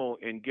in nickel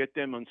and get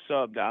them on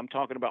sub, I'm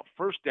talking about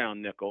first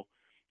down nickel,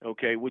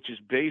 okay, which is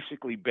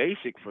basically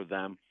basic for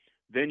them,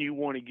 then you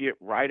want to get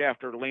right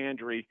after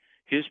Landry.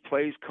 His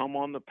plays come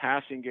on the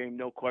passing game,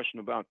 no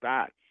question about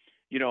that.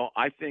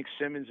 I think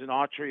Simmons and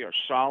Autry are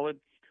solid.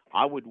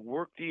 I would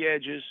work the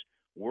edges,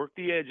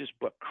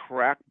 but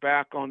crack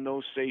back on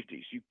those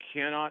safeties. You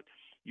cannot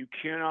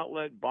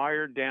let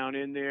Byard down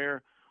in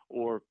there,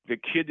 or the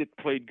kid that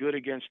played good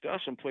against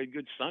us and played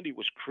good Sunday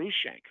was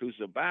Cruikshank, who's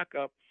the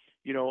backup,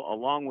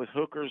 along with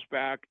Hooker's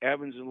back,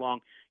 Evans and Long.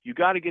 You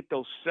got to get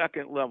those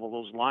second level,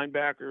 those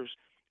linebackers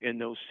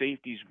and those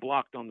safeties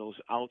blocked on those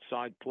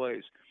outside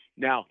plays.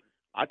 Now,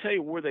 I'll tell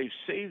you where they've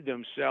saved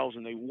themselves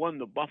and they won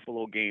the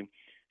Buffalo game,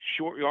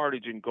 short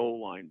yardage and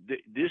goal line.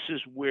 This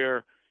is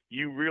where,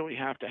 you really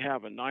have to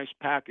have a nice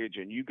package,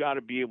 and you got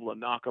to be able to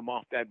knock them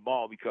off that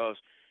ball because,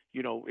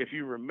 if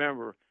you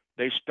remember,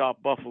 they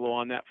stopped Buffalo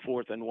on that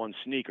 4th-and-1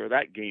 sneaker.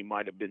 That game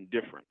might have been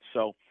different.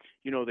 So,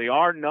 they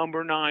are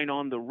number 9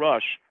 on the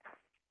rush,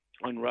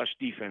 on rush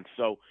defense.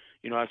 So,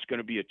 that's going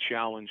to be a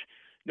challenge.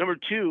 Number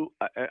 2,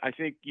 I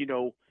think,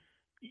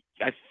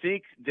 I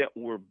think that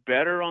we're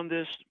better on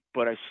this,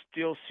 but I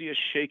still see us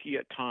shaky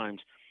at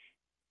times.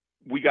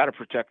 We got to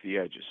protect the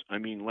edges. I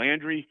mean,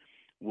 Landry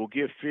will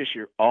give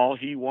Fisher all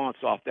he wants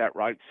off that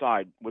right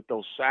side with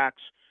those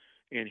sacks,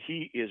 and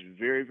he is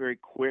very, very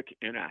quick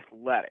and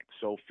athletic.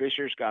 So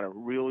Fisher's got to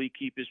really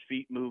keep his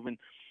feet moving.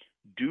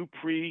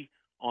 Dupree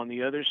on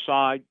the other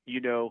side,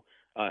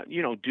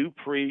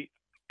 Dupree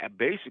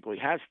basically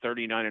has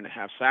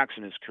 39.5 sacks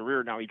in his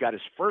career. Now he got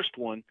his first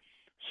one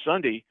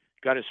Sunday,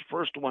 got his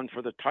first one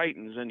for the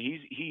Titans, and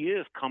he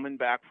is coming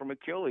back from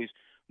Achilles,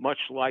 much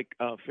like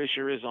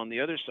Fisher is on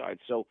the other side.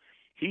 So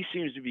he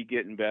seems to be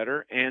getting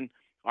better. And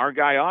our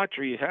guy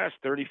Autry has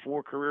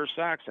 34 career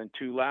sacks and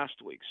 2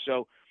 last week.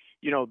 So,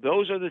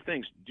 those are the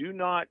things. Do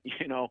not,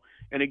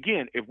 and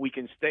again, if we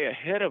can stay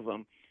ahead of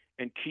them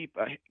and keep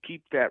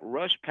that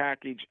rush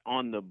package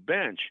on the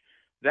bench,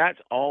 that's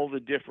all the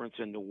difference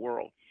in the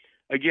world.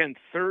 Again,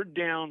 3rd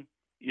down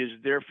is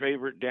their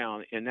favorite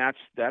down, and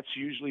that's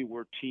usually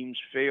where teams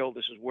fail.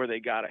 This is where they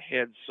got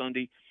ahead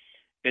Sunday,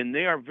 and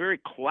they are very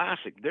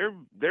classic.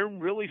 They're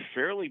really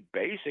fairly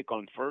basic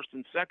on 1st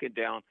and 2nd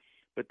down,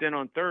 but then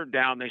on 3rd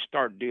down they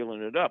start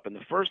dealing it up. And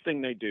the first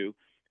thing they do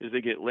is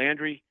they get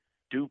Landry,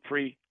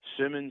 Dupree,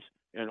 Simmons,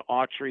 and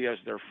Autry as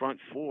their front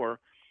 4,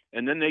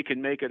 and then they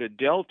can make it a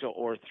delta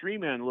or a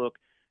 3-man look,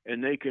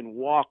 and they can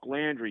walk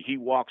Landry. He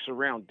walks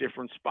around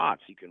different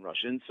spots. He can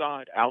rush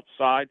inside,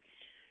 outside.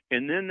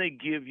 And then they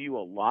give you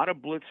a lot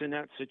of blitz in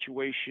that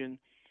situation,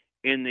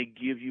 and they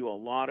give you a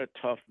lot of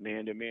tough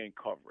man-to-man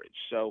coverage.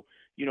 So,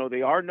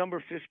 they are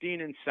number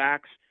 15 in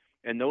sacks,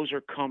 and those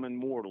are coming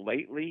more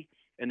lately,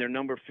 and they're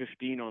number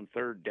 15 on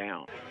 3rd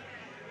down.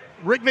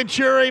 Rick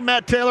Venturi,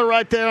 Matt Taylor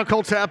right there on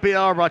Colts Happy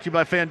Hour, brought to you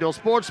by FanDuel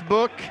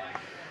Sportsbook.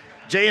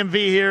 JMV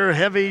here,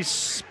 Heavy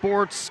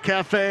Sports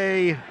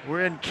Cafe.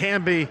 We're in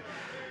Canby.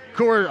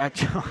 I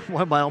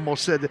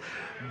almost said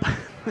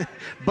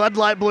Bud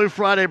Light Blue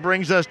Friday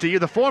brings us to you.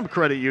 The Forum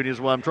Credit Union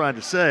is what I'm trying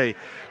to say.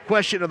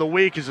 Question of the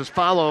week is as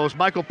follows.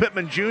 Michael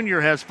Pittman Jr.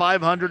 has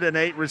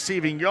 508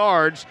 receiving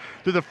yards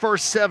through the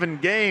first 7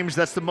 games.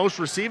 That's the most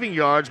receiving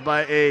yards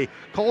by a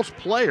Colts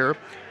player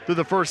through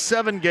the first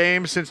 7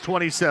 games since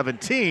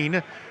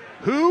 2017.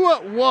 Who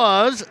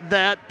was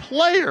that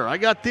player? I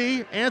got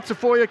the answer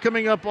for you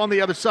coming up on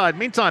the other side.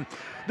 Meantime,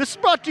 this is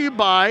brought to you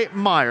by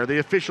Meijer, the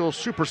official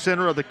super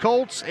center of the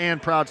Colts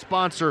and proud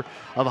sponsor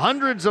of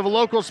hundreds of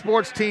local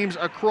sports teams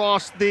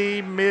across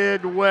the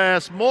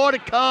Midwest. More to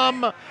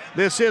come.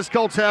 This is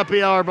Colts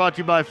Happy Hour brought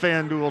to you by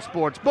FanDuel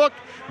Sportsbook,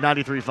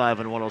 93.5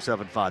 and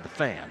 107.5 The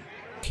Fan.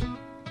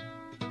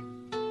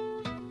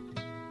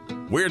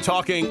 We're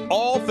talking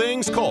all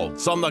things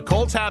Colts on the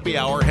Colts Happy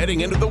Hour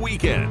heading into the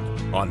weekend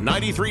on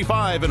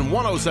 93.5 and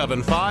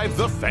 107.5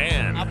 The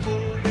Fan.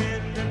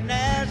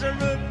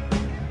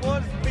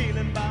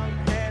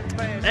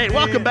 Hey,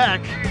 welcome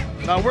back.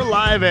 We're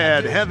live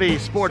at Heavy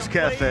Sports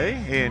Cafe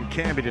in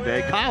Canby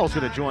today. Kyle's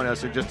going to join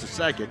us in just a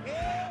second.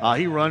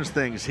 He runs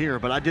things here,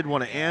 but I did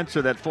want to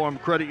answer that Forum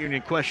Credit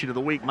Union question of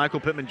the week. Michael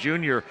Pittman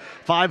Jr.,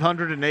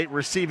 508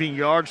 receiving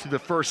yards through the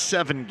first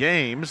 7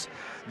 games.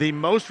 The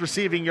most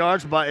receiving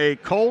yards by a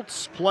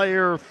Colts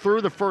player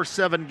through the first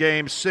 7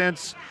 games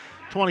since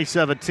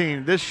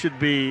 2017. This should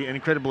be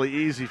incredibly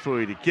easy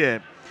for you to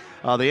get.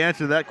 The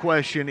answer to that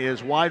question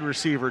is wide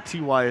receiver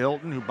T.Y.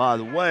 Hilton, who, by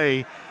the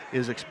way,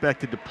 is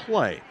expected to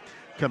play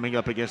coming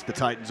up against the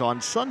Titans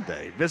on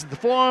Sunday. Visit the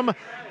Forum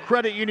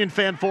Credit Union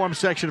Fan Forum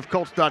section of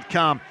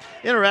Colts.com.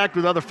 Interact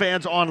with other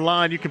fans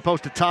online. You can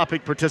post a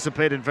topic,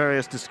 participate in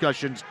various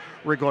discussions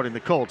regarding the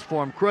Colts.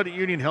 Forum Credit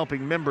Union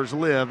helping members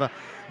live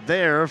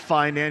their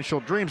financial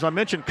dreams. I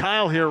mentioned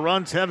Kyle here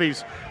runs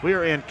Heavies. We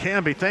are in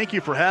Canby. Thank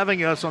you for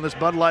having us on this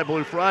Bud Light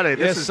Blue Friday.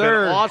 This has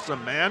been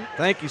awesome, man.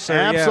 Thank you, sir.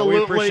 Absolutely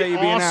we appreciate you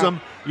being awesome.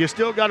 Out. You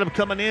still got them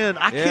coming in.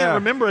 I can't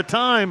remember a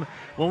time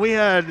when we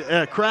had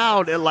a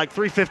crowd at like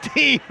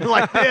 3:15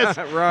 like this.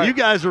 Right. You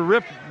guys are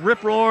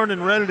rip-roaring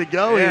and ready to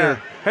go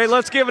here. Hey,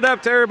 let's give it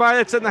up to everybody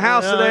that's in the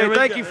house today.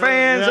 Thank you,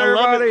 fans,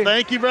 everybody.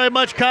 Thank you very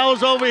much.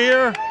 Kyle's over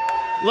here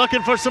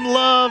looking for some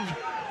love.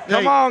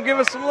 Come on, give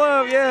us some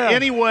love,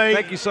 Anyway.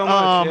 Thank you so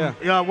much,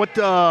 you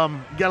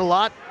got a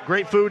lot,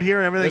 great food here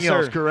and everything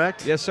else,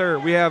 correct? Yes, sir.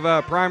 We have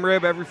prime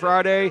rib every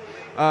Friday.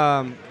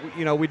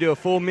 We do a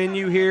full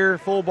menu here,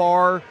 full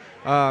bar.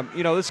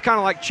 This is kind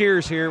of like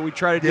Cheers here. We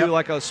try to do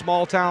like a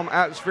small town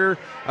atmosphere.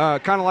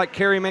 Kind of like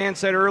Kerry Mann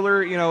said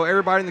earlier,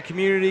 everybody in the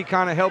community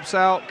kind of helps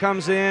out,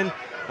 comes in.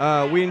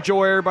 We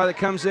enjoy everybody that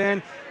comes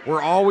in.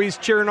 We're always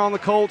cheering on the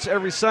Colts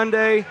every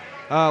Sunday.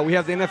 We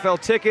have the NFL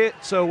ticket,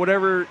 so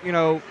whatever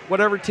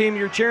team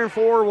you're cheering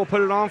for, we'll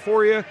put it on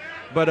for you.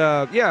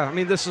 But, yeah, I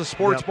mean, this is a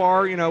sports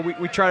bar. You know,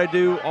 we try to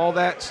do all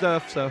that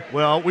stuff. So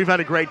well, we've had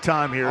a great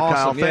time here,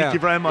 awesome. Kyle. Thank you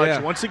very much.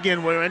 Yeah. Once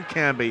again, we're in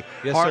Canby,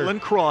 Yes, Heartland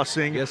sir.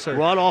 Crossing, Yes, sir.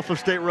 right off of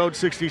State Road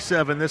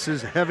 67. This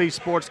is Heavy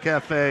Sports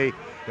Cafe.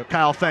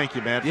 Kyle, thank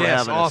you, man, for having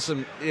us.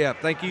 Awesome. Yeah,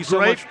 thank you so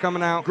much for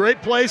coming out.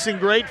 Great place and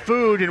great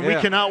food, and we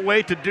cannot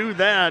wait to do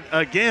that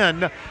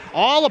again.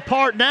 All a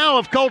part now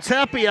of Colts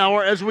Happy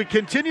Hour as we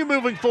continue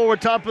moving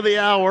forward, top of the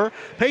hour.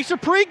 Pacer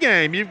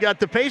pregame. You've got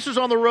the Pacers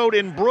on the road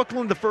in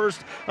Brooklyn, the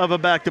first of a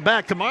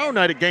back-to-back. Tomorrow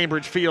night at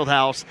Gainbridge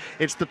Fieldhouse,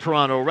 it's the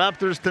Toronto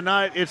Raptors.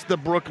 Tonight, it's the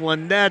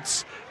Brooklyn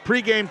Nets.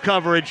 Pregame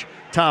coverage,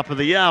 top of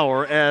the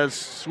hour,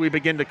 as we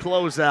begin to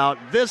close out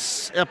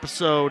this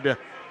episode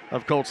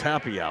of Colts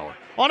Happy Hour.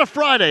 On a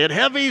Friday at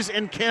Heavy's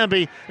in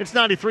Canby, it's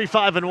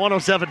 93.5 and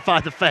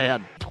 107.5 The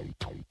Fan.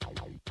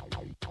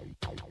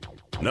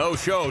 No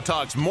show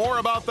talks more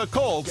about the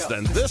Colts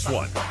than this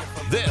one.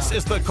 This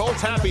is the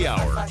Colts Happy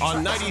Hour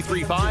on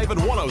 93.5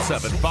 and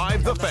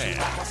 107.5 The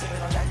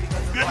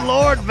Fan. Good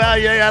Lord,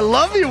 Valier, I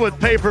love you with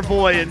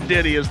Paperboy and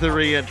Diddy as the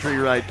re-entry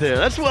right there.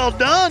 That's well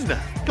done,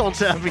 Colts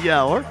Happy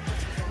Hour.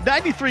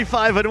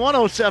 93.5 and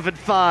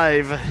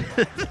 107.5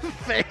 The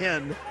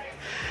Fan.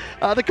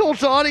 The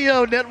Colts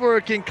Audio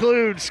Network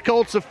includes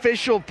Colts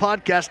official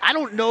podcast. I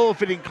don't know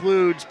if it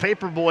includes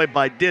Paperboy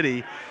by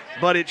Diddy,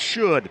 but it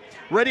should.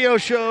 Radio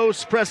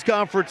shows, press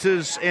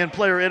conferences, and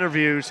player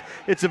interviews.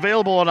 It's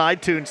available on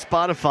iTunes,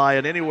 Spotify,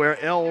 and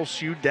anywhere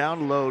else you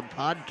download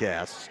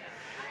podcasts.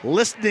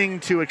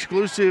 Listening to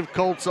exclusive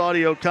Colts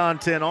audio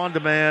content on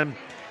demand.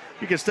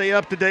 You can stay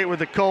up to date with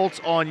the Colts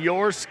on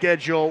your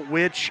schedule,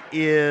 which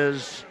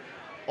is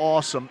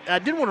awesome. I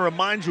did want to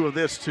remind you of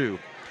this, too.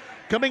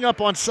 Coming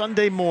up on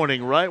Sunday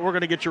morning, right, we're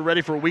going to get you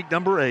ready for week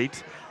number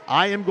 8.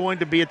 I am going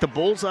to be at the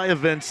Bullseye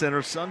Event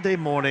Center Sunday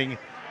morning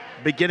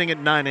beginning at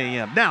 9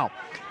 a.m. Now,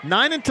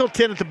 9 until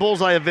 10 at the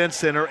Bullseye Event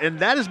Center, and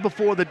that is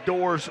before the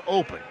doors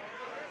open.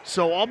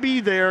 So I'll be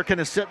there kind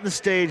of setting the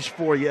stage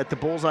for you at the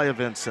Bullseye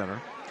Event Center.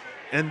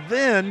 And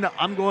then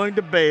I'm going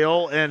to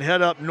bail and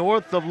head up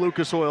north of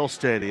Lucas Oil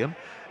Stadium,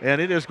 and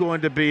it is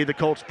going to be the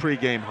Colts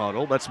pregame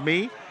huddle. That's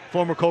me,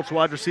 former Colts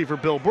wide receiver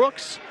Bill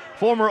Brooks,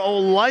 former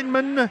old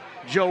lineman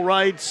Joe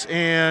Wrights,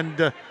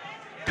 and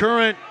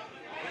current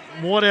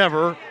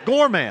whatever,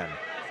 Gorman,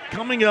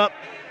 coming up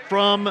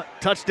from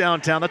Touchdown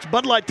Town. That's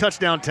Bud Light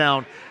Touchdown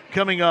Town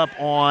coming up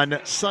on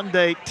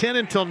Sunday, 10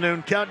 until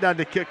noon. Countdown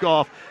to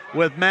kickoff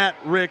with Matt,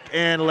 Rick,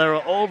 and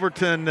Lara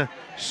Overton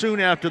soon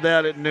after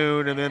that at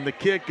noon. And then the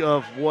kick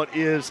of what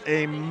is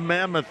a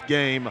mammoth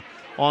game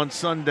on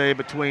Sunday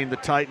between the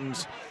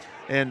Titans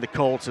and the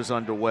Colts is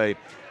underway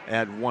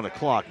at 1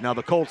 o'clock. Now,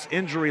 the Colts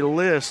injury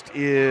list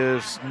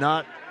is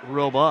not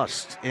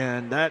robust,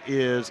 and that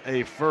is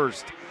a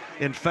first.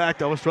 In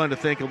fact, I was trying to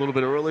think a little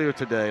bit earlier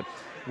today,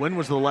 when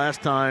was the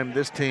last time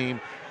this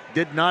team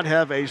did not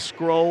have a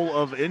scroll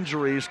of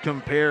injuries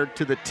compared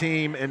to the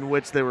team in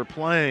which they were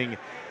playing,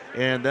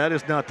 and that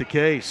is not the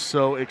case.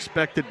 So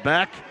expected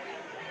back,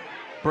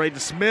 Braden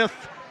Smith,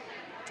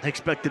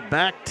 expected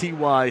back,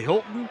 T.Y.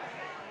 Hilton.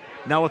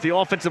 Now with the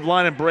offensive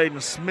line and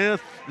Braden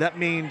Smith, that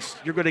means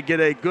you're going to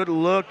get a good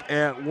look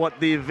at what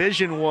the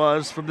vision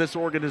was from this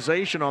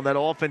organization on that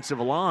offensive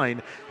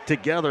line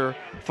together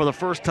for the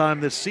first time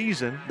this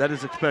season. That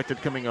is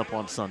expected coming up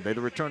on Sunday.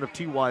 The return of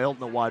T.Y.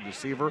 Hilton, a wide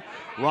receiver.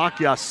 Rock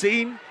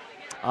Yassin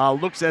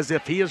looks as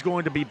if he is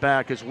going to be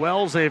back as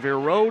well. Xavier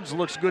Rhodes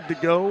looks good to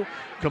go.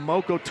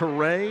 Kamoko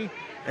Ture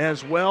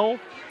as well.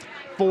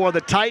 For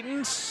the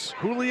Titans,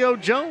 Julio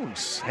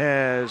Jones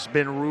has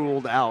been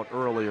ruled out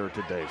earlier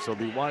today. So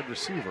the wide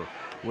receiver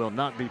will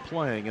not be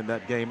playing in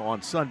that game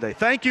on Sunday.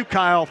 Thank you,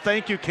 Kyle.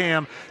 Thank you,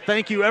 Cam.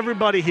 Thank you,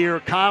 everybody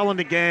here. Kyle and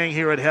the gang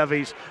here at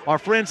Heavy's. Our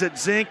friends at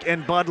Zinc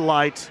and Bud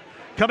Light.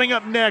 Coming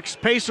up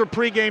next, Pacer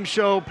pregame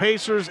show,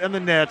 Pacers and the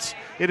Nets.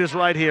 It is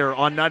right here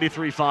on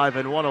 93.5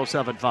 and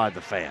 107.5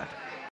 The Fan.